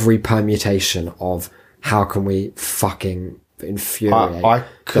was every permutation of how can we fucking infuriate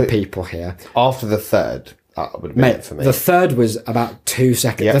the people here. After the third, that would have been it for me. The third was about 2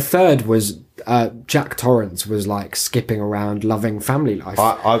 seconds. Yep. The third was Jack Torrance was like skipping around, loving family life.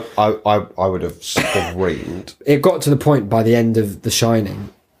 I would have screamed. It got to the point by the end of The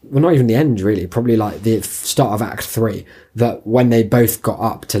Shining, well, not even the end really, probably like the start of Act 3, that when they both got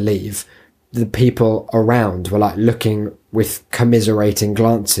up to leave, the people around were like looking with commiserating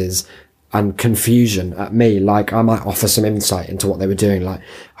glances and confusion at me, like I might offer some insight into what they were doing, like,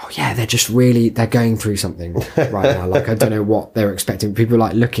 oh yeah, they're going through something right now, like I don't know what they were expecting. People were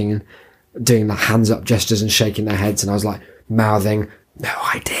like looking and doing the hands up gestures and shaking their heads, and I was like mouthing no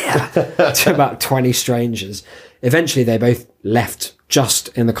idea to about 20 strangers. Eventually they both left just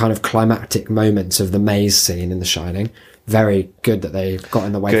in the kind of climactic moments of the maze scene in The Shining. Very good that they got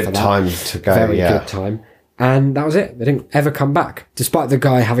in the way for that. Good time to go. Very good time. And that was it. They didn't ever come back. Despite the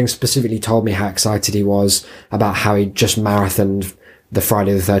guy having specifically told me how excited he was about how he just marathoned the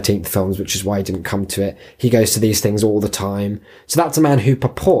Friday the 13th films, which is why he didn't come to it. He goes to these things all the time. So that's a man who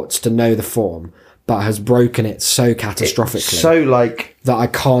purports to know the form, but has broken it so catastrophically. So like that I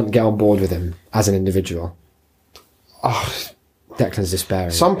can't get on board with him as an individual. Oh, Declan's despairing.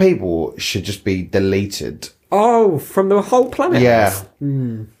 Some people should just be deleted. Oh, from the whole planet? Yeah.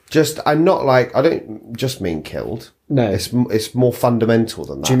 I don't just mean killed. No. It's more fundamental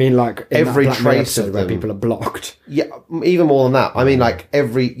than that. Do you mean like in every that trace of where them, people are blocked? Yeah, even more than that. I mean, like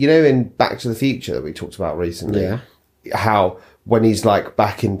in Back to the Future that we talked about recently, how when he's like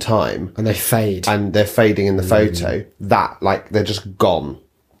back in time and they fade and they're fading in the photo, that like they're just gone.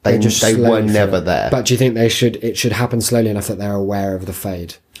 They were never there. But do you think it should happen slowly enough that they're aware of the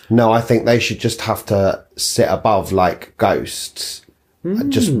fade? No, I think they should just have to sit above like ghosts,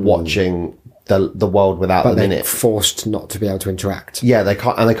 just watching the world without them in it. Forced not to be able to interact. Yeah, they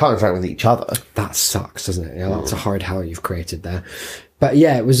can't interact with each other. That sucks, doesn't it? Yeah, that's a horrid hell you've created there. But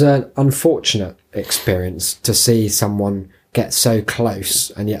yeah, it was an unfortunate experience to see someone get so close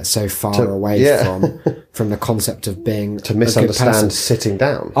and yet so far away from the concept of being to misunderstand sitting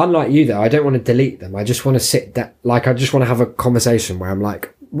down. Unlike you though, I don't want to delete them. I just want to sit down. Like, I just want to have a conversation where I'm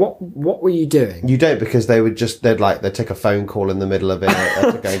like, what were you doing? You don't, because they'd take a phone call in the middle of it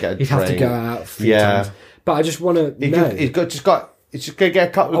to go and get a You'd drink. have to go out a few times. But I just want to know. It's just going to get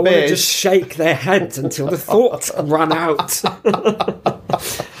a couple of beers. I want to just shake their heads until the thoughts run out.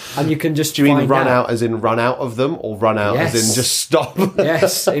 And you can just. Do you mean run out as in run out of them, or run out as in just stop?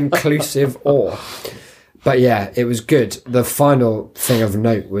 Yes, inclusive or. But yeah, it was good. The final thing of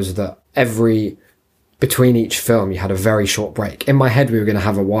note was that between each film, you had a very short break. In my head, we were going to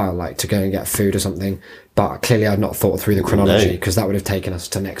have a while, like to go and get food or something. But clearly I'd not thought through the chronology, because that would have taken us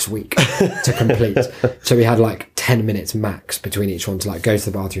to next week to complete. So we had like 10 minutes max between each one to like go to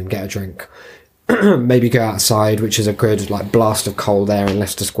the bathroom, get a drink, maybe go outside, which is a good like blast of cold air in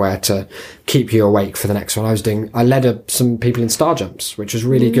Leicester Square to keep you awake for the next one. I led some people in star jumps, which was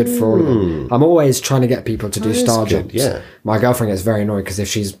really good for all of them. I'm always trying to get people to do star jumps. Yeah. My girlfriend gets very annoyed because if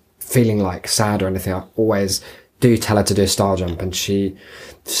she's feeling like sad or anything, I always do tell her to do a star jump, and she,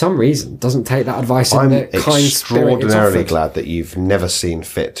 for some reason, doesn't take that advice in the kind spirit. I'm extraordinarily glad that you've never seen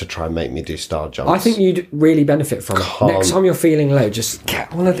fit to try and make me do star jumps. I think you'd really benefit from it. Next time you're feeling low, just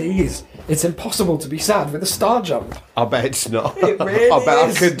get one of these. It's impossible to be sad with a star jump. I bet it's not. It really I bet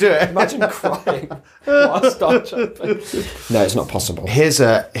is. I could do it. Imagine crying while star jumping. No, it's not possible. Here's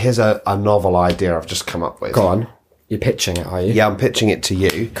a novel idea I've just come up with. Go on. You're pitching it, are you? Yeah, I'm pitching it to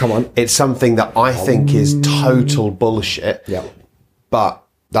you. Come on. It's something that I think is total bullshit. Yeah. But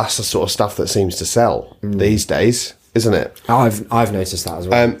that's the sort of stuff that seems to sell these days, isn't it? I've noticed that as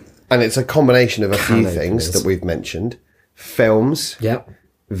well. And it's a combination of a few things that we've mentioned. Films, Yep.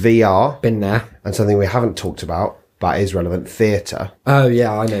 VR, Been there. and something we haven't talked about, but is relevant, theatre. Oh,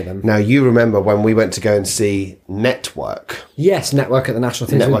 yeah, I know them. Now, you remember when we went to go and see Network? Yes, Network at the National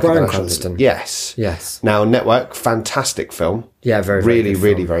Theatre with Network at the Bryan National Cranston. Theatre. Yes. Yes. Now, Network, fantastic film. Yeah, very, very really, good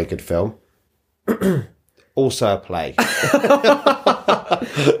really film. very good film. Also a play.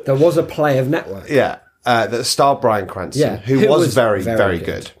 There was a play of Network. Yeah. That starred Bryan Cranston, Yeah. who was very, very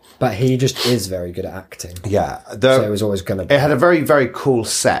good. But he just is very good at acting. Yeah. So it was always going to be. It had a very, very cool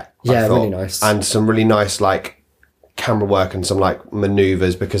set. I Yeah, thought, really nice. And some really nice, like, camera work and some, like,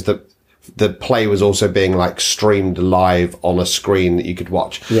 manoeuvres, because the play was also being, like, streamed live on a screen that you could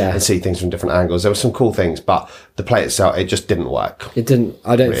watch Yeah. and see things from different angles. There were some cool things, but the play itself, it just didn't work. It didn't.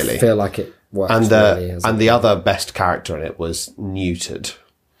 I don't Really. feel like it worked. And really, the other best character in it was neutered.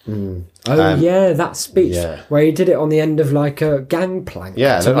 yeah, that speech yeah. where he did it on the end of like a gangplank.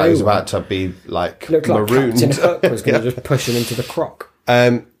 Yeah, it to looked like he was nowhere. about to be, like, Looked like marooned. Captain Hook was going to just push him into the croc.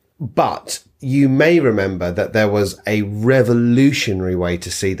 But you may remember that there was a revolutionary way to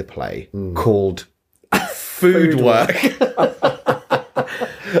see the play called Food Work.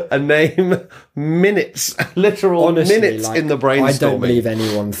 A name literal Honestly, minutes like, in the brainstorming. I don't believe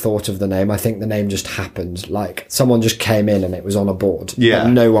anyone thought of the name. I think the name just happened. Like someone just came in and it was on a board. Yeah.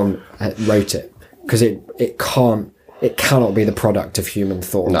 But no one wrote it because it cannot be the product of human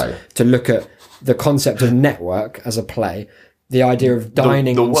thought. No. To look at the concept of Network as a play, the idea of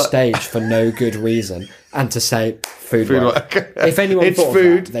dining on work. stage for no good reason, and to say food work. work. If anyone It's thought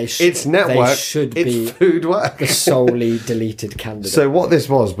food, of that, it's Network, they should it's be Food Work. the solely deleted candidate. So what this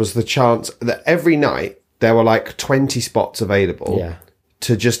was the chance that every night there were like 20 spots available Yeah.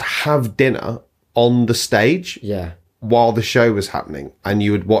 to just have dinner on the stage yeah. while the show was happening, and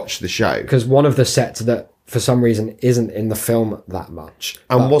you would watch the show. Because one of the sets that for some reason isn't in the film that much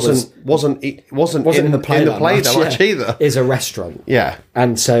And but wasn't in the play that much either. is a restaurant. Yeah.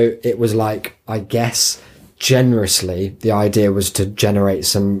 And so it was like, I guess generously the idea was to generate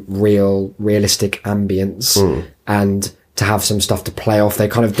some realistic ambience and to have some stuff to play off. They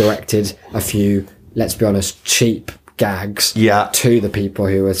kind of directed a few, let's be honest, cheap gags to the people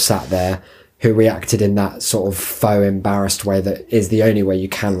who were sat there, who reacted in that sort of faux embarrassed way that is the only way you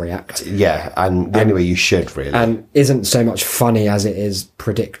can react. Yeah, and the only way you should, really. And isn't so much funny as it is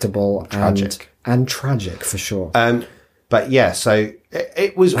predictable Tragic. and tragic for sure. But yeah, so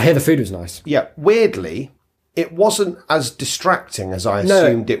it was... I hear the food was nice. Yeah, weirdly, it wasn't as distracting as I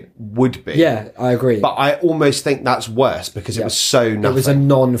assumed it would be. Yeah, I agree. But I almost think that's worse because it was so nothing. It was a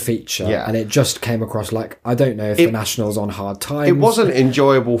non-feature, Yeah. and it just came across like, I don't know if the National's on hard times. It wasn't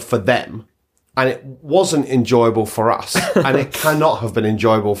enjoyable for them, and it wasn't enjoyable for us, and it cannot have been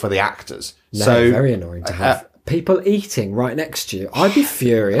enjoyable for the actors. No, so very annoying to have people eating right next to you. I'd be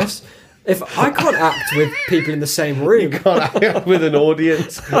furious. If I can't act with people in the same room, with an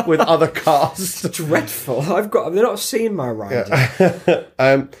audience, with other casts. dreadful. They're not seeing my ride.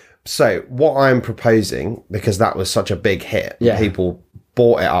 So what I'm proposing, because that was such a big hit, Yeah. people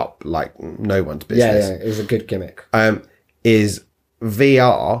bought it up like no one's business. Yeah, it was a good gimmick. Is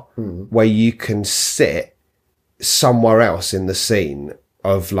VR where you can sit somewhere else in the scene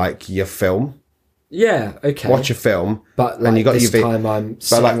of like your film. Yeah, okay. Watch a film, But like, and you got this your time I'm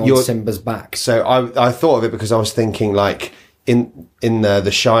sitting on Simba's back. So I thought of it because I was thinking like in the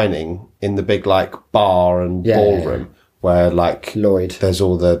Shining, in the big like bar and ballroom where like Lloyd. there's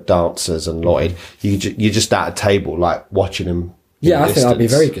all the dancers and Lloyd. You're just at a table like watching him. Yeah, I think that'd be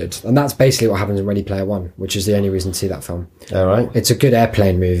very good. And that's basically what happens in Ready Player One, which is the only reason to see that film. All right. It's a good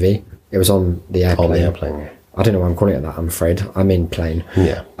airplane movie. It was on the airplane. On the airplane. I don't know why I'm calling it that, I'm afraid. I mean plane.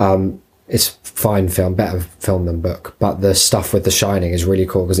 Yeah. It's fine film, better film than book. But the stuff with The Shining is really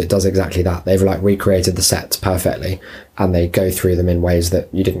cool because it does exactly that. They've like recreated the sets perfectly and they go through them in ways that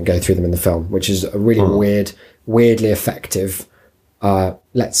you didn't go through them in the film, which is a really weirdly effective,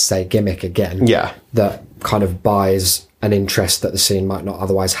 let's say gimmick again. Yeah. That kind of buys an interest that the scene might not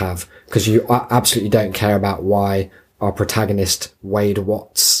otherwise have because you absolutely don't care about why our protagonist Wade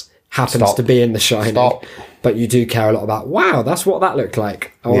Watts happens to be in The Shining. But you do care a lot about, wow, that's what that looked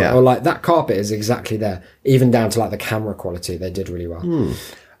like. Or like, that carpet is exactly there. Even down to like the camera quality, they did really well.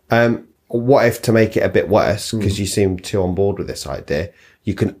 What if, to make it a bit worse, because you seem too on board with this idea,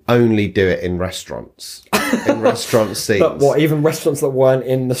 you can only do it in restaurants. In restaurant scenes. But what, even restaurants that weren't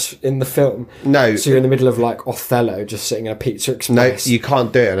in the film? No. So you're in the middle of like Othello, just sitting in a Pizza Express. No, you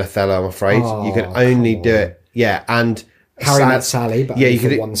can't do it in Othello, I'm afraid. You can only do it, and Harry Met Sally, but you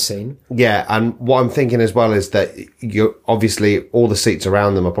could one scene. Yeah, and what I'm thinking as well is that you're obviously all the seats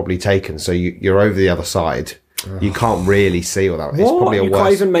around them are probably taken, so you're over the other side. You can't really see all that. What? It's probably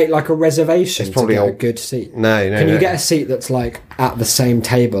can't even make like a reservation to get a good seat. No. Can you get a seat that's like at the same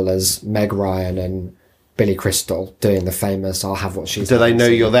table as Meg Ryan and Billy Crystal doing the famous "I'll have what she's"? Do they know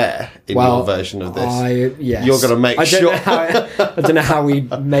you're there in your version of this? Yes. You're going to make sure. I don't know how we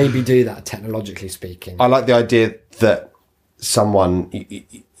maybe do that technologically speaking. I like the idea that someone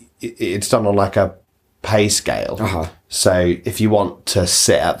it's done on like a pay scale. So if you want to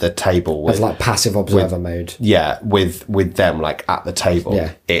sit at the table with, as like passive observer mode, with them like at the table,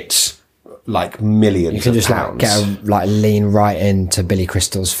 it's like millions. You can just like lean right into Billy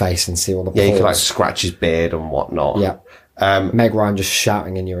Crystal's face and see all the pores. You can like scratch his beard and whatnot. Meg Ryan just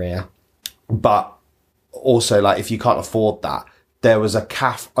shouting in your ear. But also, like, if you can't afford that, there was a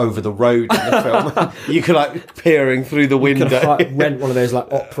calf over the road in the film. You could like peering through the window. You could like, rent one of those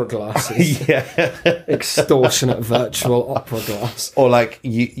like opera glasses. Extortionate virtual opera glass. Or like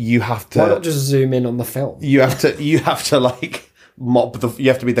you have to. Why not just zoom in on the film? You have to like you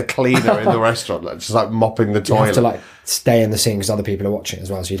have to be the cleaner in the restaurant, like, just like mopping the toilet. You have to like stay in the scene because other people are watching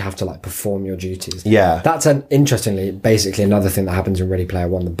as well, so you'd have to like perform your duties. That's interestingly basically another thing that happens in Ready Player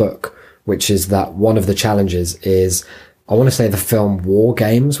One, the book, which is that one of the challenges is, I want to say, the film War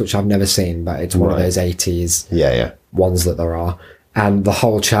Games, which I've never seen, but it's one of those 80s ones that there are. And the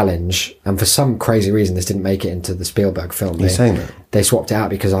whole challenge, and for some crazy reason, this didn't make it into the Spielberg film. They swapped it out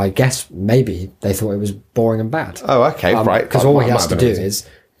because I guess maybe they thought it was boring and bad. Oh, okay, right. Because all he has to do is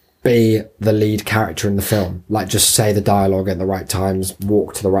be the lead character in the film. Like, just say the dialogue at the right times,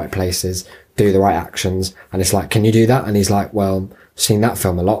 walk to the right places, do the right actions. And it's like, can you do that? And he's like, well, seen that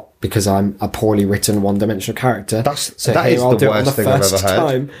film a lot because I'm a poorly written one-dimensional character. That is the worst thing I've ever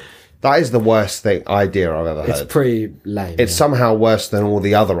heard. That is the worst idea I've ever heard. It's pretty lame. It's somehow worse than all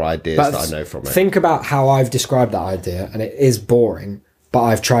the other ideas that I know from it. Think about how I've described that idea, and it is boring, but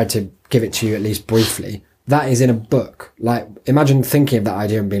I've tried to give it to you at least briefly. That is in a book. Like, imagine thinking of that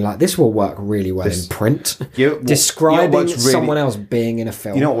idea and being like, this will work really well in print. Describing someone else being in a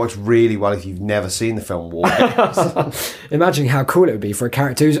film. You know what works really well if you've never seen the film War Games? Imagine how cool it would be for a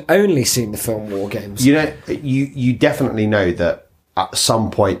character who's only seen the film War Games. You know, you definitely know that at some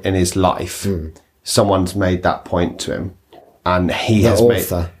point in his life, someone's made that point to him, and he has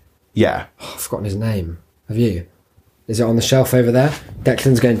author. Yeah. Oh, I've forgotten his name. Have you? Is it on the shelf over there?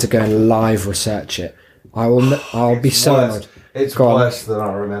 Declan's going to go and live research it. I'll be so annoyed. It's worse than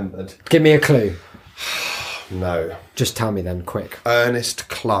I remembered. Give me a clue. No. Just tell me then, quick. Ernest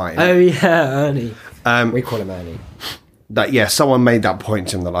Cline. Oh yeah, Ernie. We call him Ernie. Someone made that point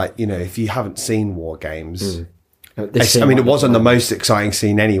to him. They're like, if you haven't seen War Games, it wasn't the most exciting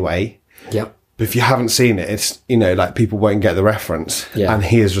scene anyway. Yep. But if you haven't seen it, it's like people won't get the reference. Yeah. And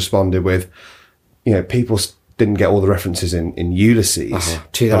he has responded with, people didn't get all the references in Ulysses.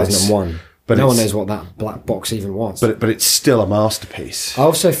 2001. But no one knows what that black box even was. But it's still a masterpiece. I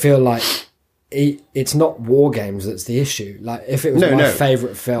also feel like it's not War Games that's the issue. Like, if it was my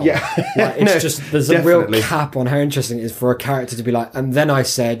favourite film, it's just there's definitely a real cap on how interesting it is for a character to be like, and then I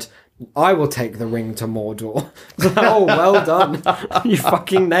said, I will take the ring to Mordor. Oh, well done. You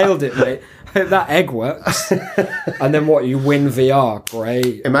fucking nailed it, mate. I hope that egg works. And then what? You win VR.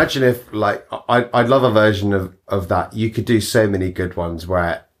 Great. Imagine if, I'd love a version of that. You could do so many good ones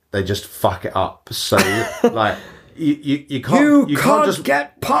where they just fuck it up. So, you can't just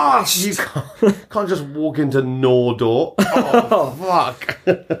get past. You can't just walk into Mordor. Oh, fuck.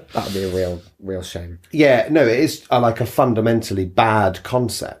 That would be a real shame. Yeah, no, it is like a fundamentally bad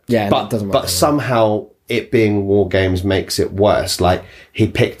concept. Yeah, but it doesn't work. But somehow it being War Games makes it worse. Like, he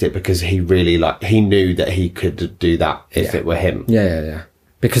picked it because he really he knew that he could do that if it were him. Yeah.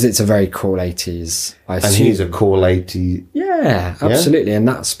 Because it's a very cool 80s, I assume. And he's a cool 80s. Yeah, absolutely. Yeah? And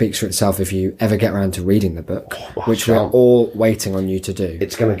that speaks for itself if you ever get around to reading the book, which we're all waiting on you to do.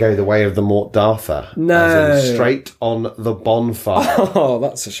 It's going to go the way of the Mort Dartha. No. Straight on the bonfire. Oh,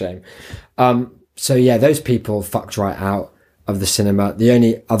 that's a shame. So, yeah, those people fucked right out of the cinema. The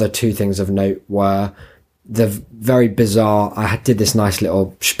only other two things of note were the very bizarre, I did this nice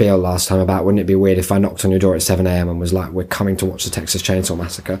little spiel last time about, wouldn't it be weird if I knocked on your door at 7 a.m. and was like, we're coming to watch the Texas Chainsaw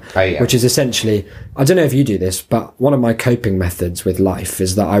Massacre, which is essentially, I don't know if you do this, but one of my coping methods with life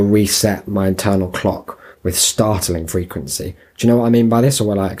is that I reset my internal clock with startling frequency. Do you know what I mean by this, or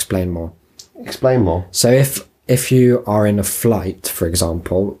will I explain more? Explain more. So if if you are in a flight, for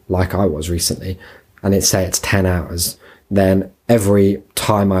example, like I was recently, and it's 10 hours, then every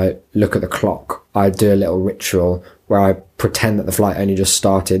time I look at the clock, I do a little ritual where I pretend that the flight only just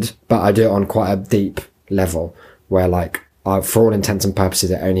started, but I do it on quite a deep level where like, for all intents and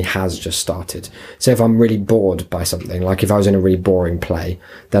purposes, it only has just started. So if I'm really bored by something, like if I was in a really boring play,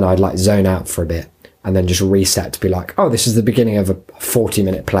 then I'd like zone out for a bit and then just reset to be like, oh, this is the beginning of a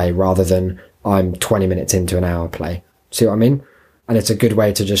 40-minute play rather than I'm 20 minutes into an hour play. See what I mean? And it's a good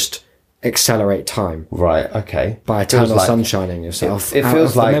way to just accelerate time. Right, okay. By eternal sunshining yourself. It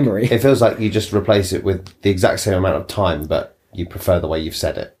feels like memory. It feels like you just replace it with the exact same amount of time, but you prefer the way you've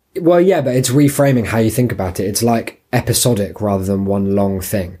said it. Well, yeah, but it's reframing how you think about it. It's like episodic rather than one long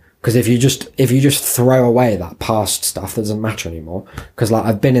thing. Because if you just throw away that past stuff, that doesn't matter anymore. Because like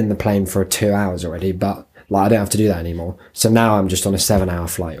I've been in the plane for 2 hours already, but like I don't have to do that anymore. So now I'm just on a 7-hour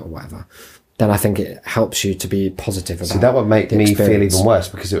flight or whatever. Then I think it helps you to be positive about it. See, that would make me feel even worse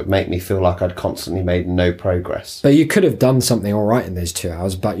because it would make me feel like I'd constantly made no progress. But you could have done something all right in those 2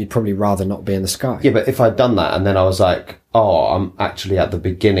 hours, but you'd probably rather not be in the sky. Yeah, but if I'd done that and then I was like, oh, I'm actually at the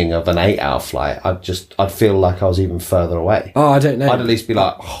beginning of an 8-hour flight, I'd feel like I was even further away. Oh, I don't know. I'd at least be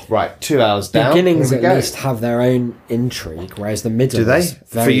like, oh, right, 2 hours down. Beginnings at least have their own intrigue, whereas the middle do they?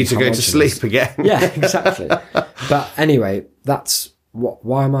 For you to go to sleep again? Yeah, exactly. But anyway, that's...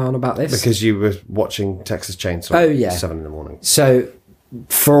 Why am I on about this? Because you were watching Texas Chainsaw at 7 a.m. So,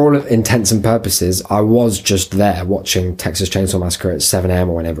 for all intents and purposes, I was just there watching Texas Chainsaw Massacre at 7 a.m.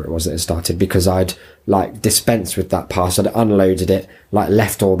 or whenever it was that it started, because I'd like dispensed with that past. I'd unloaded it, like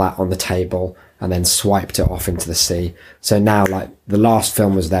left all that on the table, and then swiped it off into the sea. So now, like, the last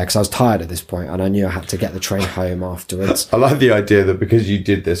film was there because I was tired at this point and I knew I had to get the train home afterwards. I like the idea that because you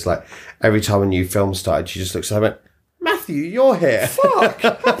did this, like, every time a new film started, you just looked at me and went, Matthew, you're here. Fuck!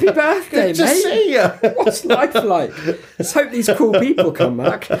 Happy birthday, Good to see you. What's life like? Let's hope these cool people come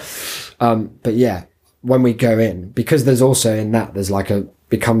back. But yeah, when we go in, because there's also in that, there's like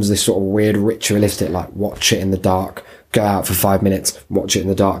becomes this sort of weird ritualistic, like watch it in the dark, go out for 5 minutes, watch it in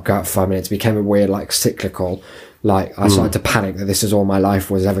the dark, go out for 5 minutes. It became a weird, like cyclical, like I started to panic that this is all my life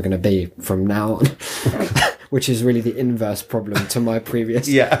was ever going to be from now on. Which is really the inverse problem to my previous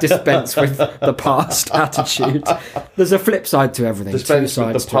dispense with the past attitude. There's a flip side to everything. Dispense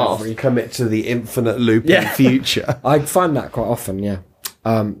with the past, commit to the infinite looping future. I find that quite often, yeah.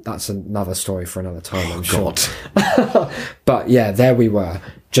 That's another story for another time, I'm sure. But yeah, there we were,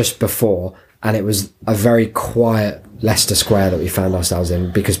 just before, and it was a very quiet Leicester Square that we found ourselves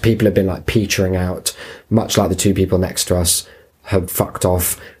in, because people had been like petering out, much like the two people next to us had fucked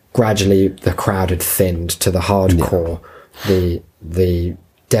off. Gradually, the crowd had thinned to the hardcore, the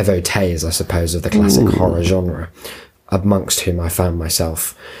devotees, I suppose, of the classic horror genre, amongst whom I found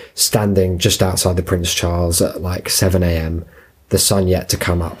myself standing just outside the Prince Charles at like 7 a.m, the sun yet to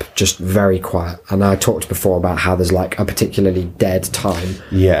come up, just very quiet. And I talked before about how there's like a particularly dead time,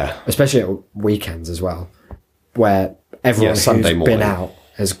 especially at weekends as well, where everyone who's been out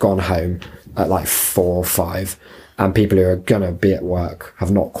has gone home at like 4 or 5. And people who are going to be at work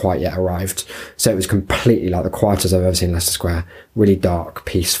have not quite yet arrived. So it was completely like the quietest I've ever seen Leicester Square. Really dark,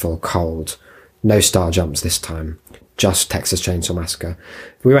 peaceful, cold. No star jumps this time. Just Texas Chainsaw Massacre.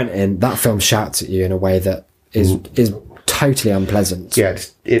 We went in, that film shouts at you in a way that is totally unpleasant. Yeah,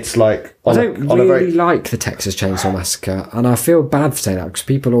 it's like... I don't really like the Texas Chainsaw Massacre, and I feel bad for saying that, because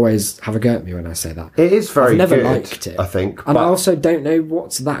people always have a go at me when I say that. It is very good. I've never liked it, I think. And I also don't know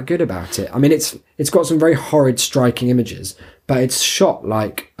what's that good about it. I mean, it's got some very horrid, striking images, but it's shot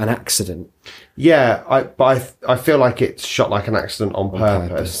like an accident. Yeah, I feel like it's shot like an accident on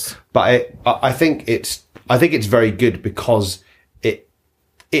purpose. But I think it's very good because it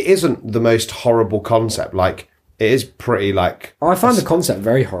isn't the most horrible concept. Like, it is pretty like... I find the concept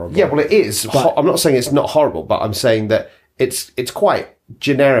very horrible. Yeah, well, it is. But I'm not saying it's not horrible, but I'm saying that it's quite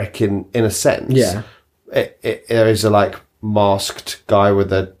generic in a sense. Yeah. There is a like masked guy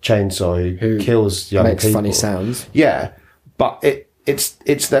with a chainsaw who kills young makes people. Funny sounds. Yeah, but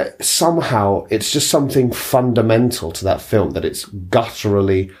it's that somehow it's just something fundamental to that film that it's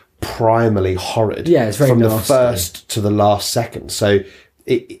gutturally, primally horrid. Yeah, it's very from nasty. The first to the last second. So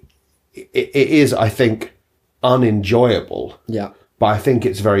it is, I think, unenjoyable. Yeah, but I think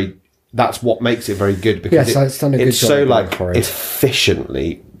it's that's what makes it very good, because it's done a good job so like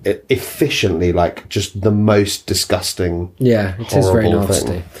efficiently like just the most disgusting. Yeah, it is very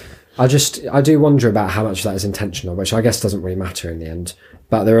nasty. Thing. I do wonder about how much of that is intentional, which I guess doesn't really matter in the end.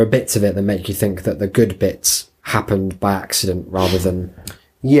 But there are bits of it that make you think that the good bits happened by accident rather than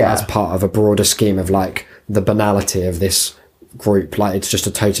as part of a broader scheme of like the banality of this group. Like, it's just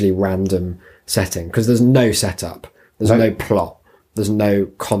a totally random setting, because there's no setup, there's no plot, there's no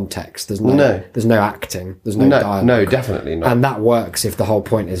context, there's no acting, there's no dialogue. No, definitely not. And that works if the whole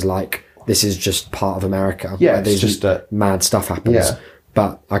point is like, this is just part of America. Yeah, where it's just mad stuff happens. Yeah.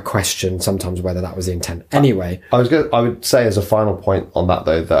 But I question sometimes whether that was the intent. Anyway, I would say as a final point on that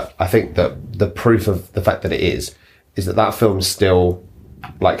though, that I think that the proof of the fact that it is that film still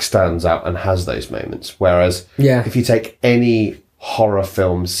like stands out and has those moments. Whereas if you take any horror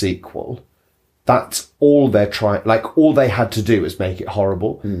film sequel, that's all they're trying, like all they had to do was make it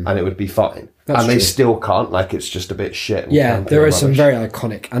horrible and it would be fine. That's true. They still can't, like it's just a bit shit. There is some very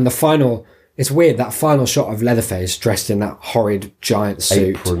iconic, and the final, it's weird, that final shot of Leatherface dressed in that horrid giant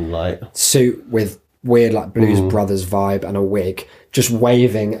suit with weird like Blues Brothers vibe and a wig, just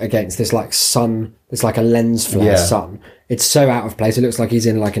waving against this like sun, it's like a lens flare sun. It's so out of place. It looks like he's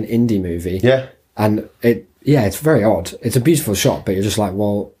in like an indie movie. Yeah. And it's very odd. It's a beautiful shot, but you're just like,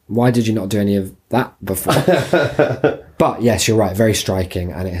 well, why did you not do any of that before? But yes, you're right. Very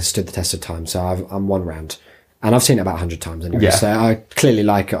striking, and it has stood the test of time. So I'm one round, and I've seen it about 100 times anyway. Yeah. So I clearly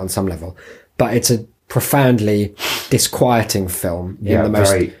like it on some level, but it's a profoundly disquieting film in the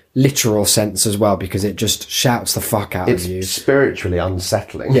most literal sense as well, because it just shouts the fuck out of you. It's spiritually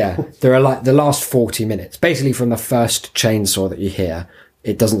unsettling. Yeah. There are like the last 40 minutes, basically from the first chainsaw that you hear,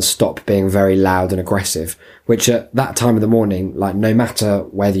 it doesn't stop being very loud and aggressive, which at that time of the morning, like no matter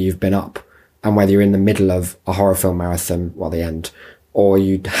whether you've been up and whether you're in the middle of a horror film marathon, the end, or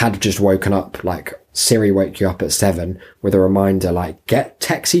you had just woken up, like Siri woke you up at 7 with a reminder like, get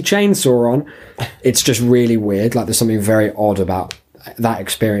Texy Chainsaw on. It's just really weird. Like there's something very odd about that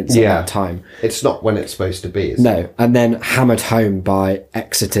experience at that time. It's not when it's supposed to be, is No. it? And then hammered home by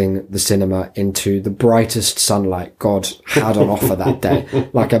exiting the cinema into the brightest sunlight God had on offer that day.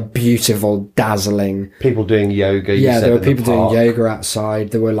 Like a beautiful, dazzling... People doing yoga. There were people doing yoga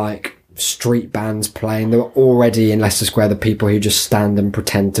outside. There were like street bands playing. There were already in Leicester Square the people who just stand and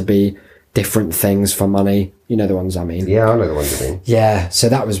pretend to be different things for money. You know the ones I mean. Yeah, I know the ones you mean. Yeah, so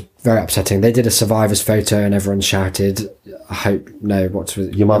that was very upsetting. They did a survivor's photo and everyone shouted,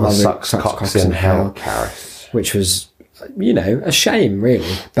 Your mother sucks cocks in hell, Karis. Which was, a shame,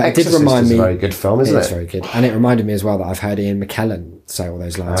 really. But Exorcist it did remind me... is a very good film, isn't it? It's very good. And it reminded me as well that I've heard Ian McKellen say all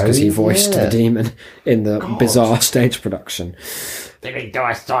those lines, because he voiced the demon in the bizarre stage production. Did he do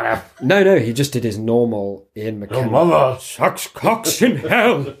a sort of... No, he just did his normal Ian McKellen. Your mother sucks cocks in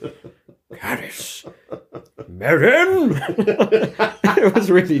hell, Karis. Merrin! It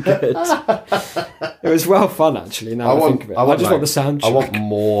was really good. It was well fun, actually, now I think of it. I just want the soundtrack. I want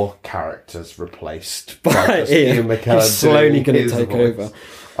more characters replaced by Ian McKellen. He's slowly going to take over.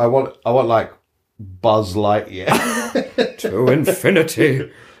 I want like Buzz Lightyear. To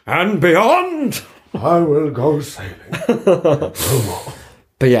infinity and beyond! I will go sailing. No more.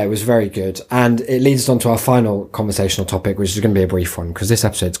 But yeah, it was very good. And it leads us on to our final conversational topic, which is going to be a brief one, because this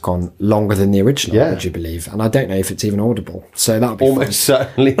episode's gone longer than the original, would you believe? And I don't know if it's even audible. So that'll be almost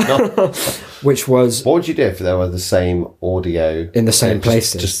certainly not. Which was... What would you do if there were the same audio... in the same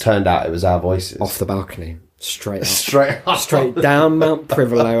places? Just turned out it was our voices. Off the balcony. Straight up. Straight down Mount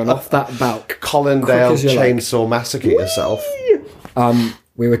Privolo and off that balcony. Colindale Chainsaw Massacre yourself.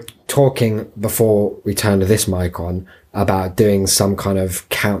 We were talking before we turned this mic on about doing some kind of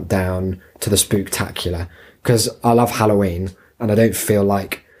countdown to the spooktacular, because I love Halloween and I don't feel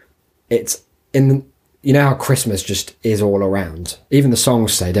like it's in... You know how Christmas just is all around? Even the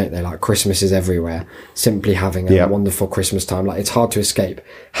songs say, don't they, like Christmas is everywhere, simply having a wonderful Christmas time. Like it's hard to escape.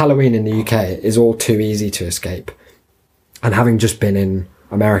 Halloween in the UK is all too easy to escape. And having just been in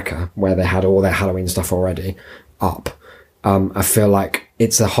America, where they had all their Halloween stuff already up, I feel like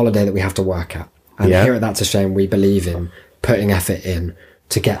it's a holiday that we have to work at. And here at That's a Shame, we believe in putting effort in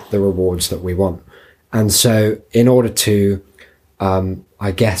to get the rewards that we want. And so in order to,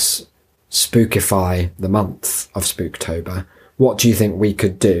 I guess, spookify the month of Spooktober, what do you think we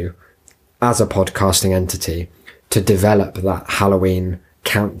could do as a podcasting entity to develop that Halloween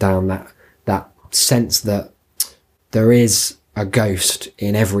countdown, that sense that there is a ghost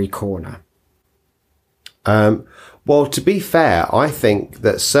in every corner? Well, to be fair, I think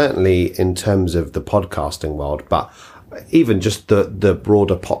that certainly in terms of the podcasting world, but even just the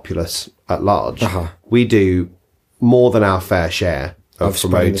broader populace at large, we do more than our fair share of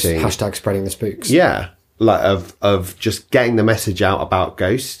promoting... spreading the spooks. Yeah. Like of just getting the message out about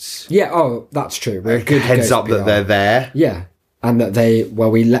ghosts. Yeah, that's true. We're a good heads up that they're there. Yeah. And that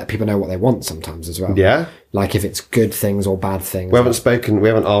we let people know what they want sometimes as well. Yeah. Like if it's good things or bad things. We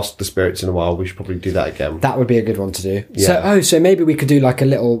haven't asked the spirits in a while. We should probably do that again. That would be a good one to do. Yeah. So maybe we could do like a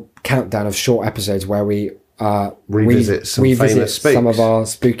little countdown of short episodes where we revisit some famous spooks. Some of our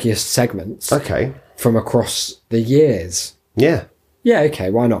spookiest segments. Okay. From across the years. Yeah. Yeah, okay,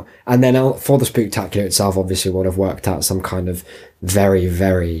 why not? And then for the Spooktacular itself, obviously we'll have worked out some kind of very,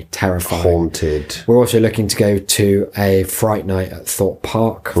 very terrifying. Haunted. We're also looking to go to a Fright Night at Thorpe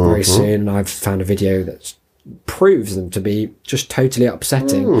Park very soon. I've found a video that proves them to be just totally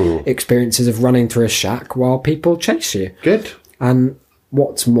upsetting experiences of running through a shack while people chase you. Good. And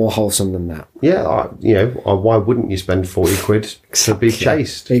what's more wholesome than that? Yeah, why wouldn't you spend 40 quid to be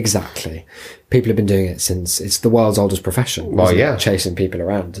chased? Exactly. People have been doing it since it's the world's oldest profession. Well, yeah. Chasing people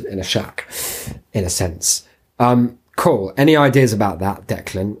around in a shack, in a sense. Cool. Any ideas about that,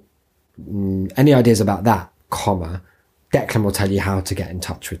 Declan? Any ideas about that, Declan will tell you how to get in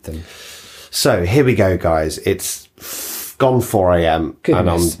touch with them. So here we go, guys. It's gone 4 a.m. and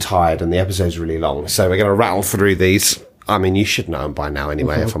I'm tired and the episode's really long. So we're going to rattle through these. I mean, you should know them by now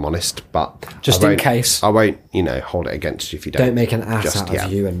anyway, if I'm honest. But just in case. I won't, hold it against you if you don't. Don't make an ass out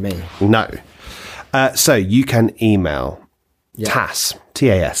of you and me. No. So you can email TAS,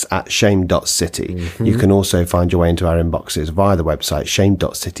 T-A-S, at shame.city. You can also find your way into our inboxes via the website,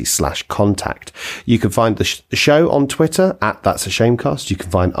 shame.city/contact. You can find the show on Twitter at That's a Shamecast. You can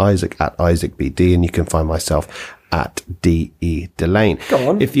find Isaac at IsaacBD, and you can find myself at D.E. Delane. Go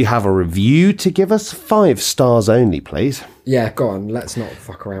on. If you have a review to give us, 5 stars only, please. Yeah, go on. Let's not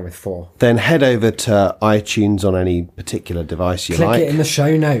fuck around with 4. Then head over to iTunes on any particular device you like. Click it in the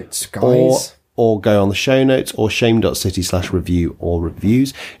show notes, guys. Or go on the show notes or shame.city/review or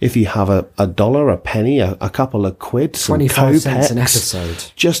reviews. If you have a dollar, a penny, a couple of quid, some 25 cents an kopecks, episode,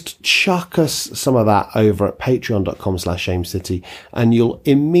 just chuck us some of that over at patreon.com/shamecity and you'll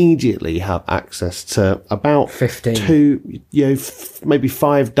immediately have access to about 15, maybe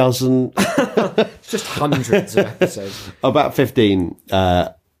 5 dozen, just hundreds of episodes, about 15,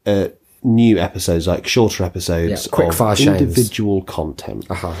 new episodes, like shorter episodes, quick fire individual content.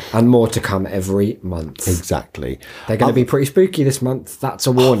 And more to come every month. Exactly. They're going to be pretty spooky this month. That's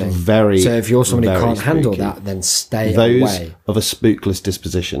a warning. So if you're somebody who can't handle that, then stay away. Those of a spookless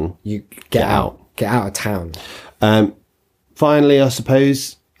disposition, you get out. Get out of town. Finally, I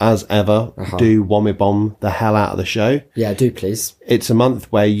suppose, as ever, do Wommy Bomb the hell out of the show. Yeah, do please. It's a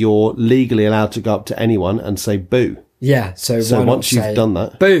month where you're legally allowed to go up to anyone and say boo. Yeah, so once you've done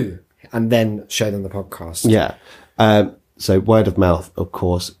that, boo, and then show them the podcast. Yeah. So word of mouth, of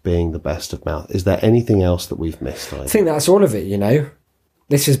course, being the best of mouth. Is there anything else that we've missed? I think that's all of it,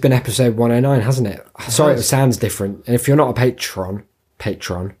 This has been episode 109, hasn't it? Sorry, it sounds different. And if you're not a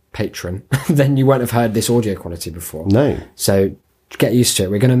patron, then you won't have heard this audio quality before. No. So get used to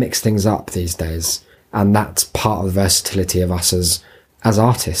it. We're going to mix things up these days. And that's part of the versatility of us as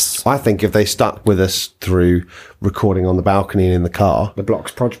artists. I think if they stuck with us through recording on the balcony and in the car, the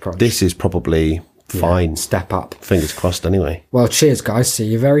blocks proj. This is probably fine. Step up. Fingers crossed anyway. Well, cheers guys. See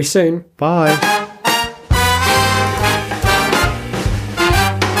you very soon. Bye.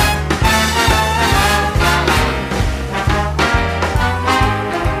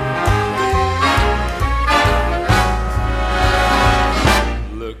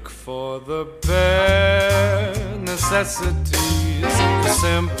 Look for the bare necessities.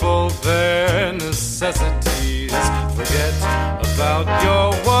 Simple bare necessities. Forget about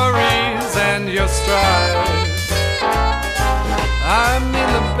your worries and your strife. I mean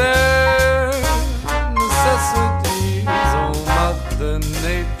the bare necessities. Oh, Mother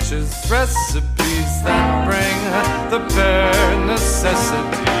Nature's recipes that bring the bare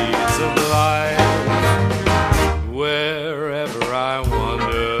necessities of life. Wherever I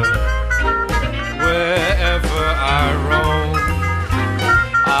wander, wherever I roam,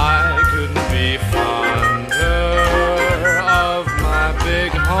 I couldn't be fonder of my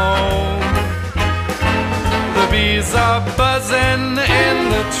big home. The bees are buzzing in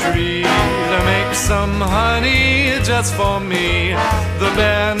the tree to make some honey just for me. The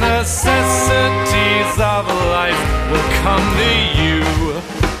bare necessities of life will come to you.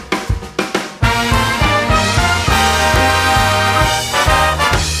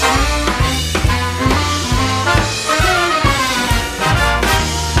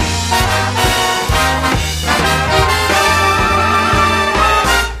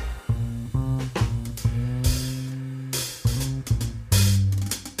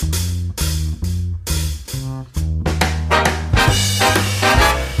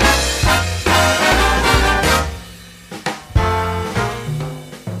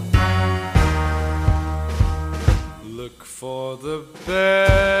 For the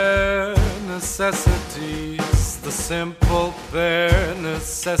bare necessities, the simple bare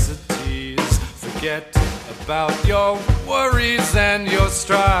necessities. Forget about your worries and your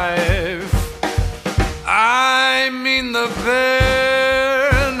strife. mean the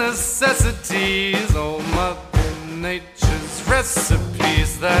bare necessities, oh, Mother Nature's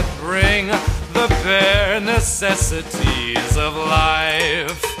recipes that bring the bare necessities of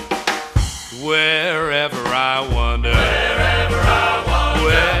life. Wherever I wander, wherever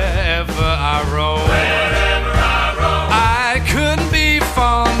I roam, I couldn't be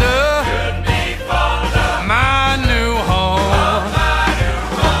fonder, my new home.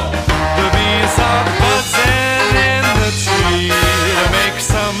 The bees are buzzing in the tree to make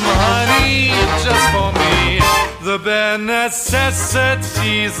some honey just for me. The bare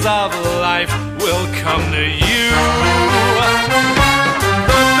necessities of life will come to you.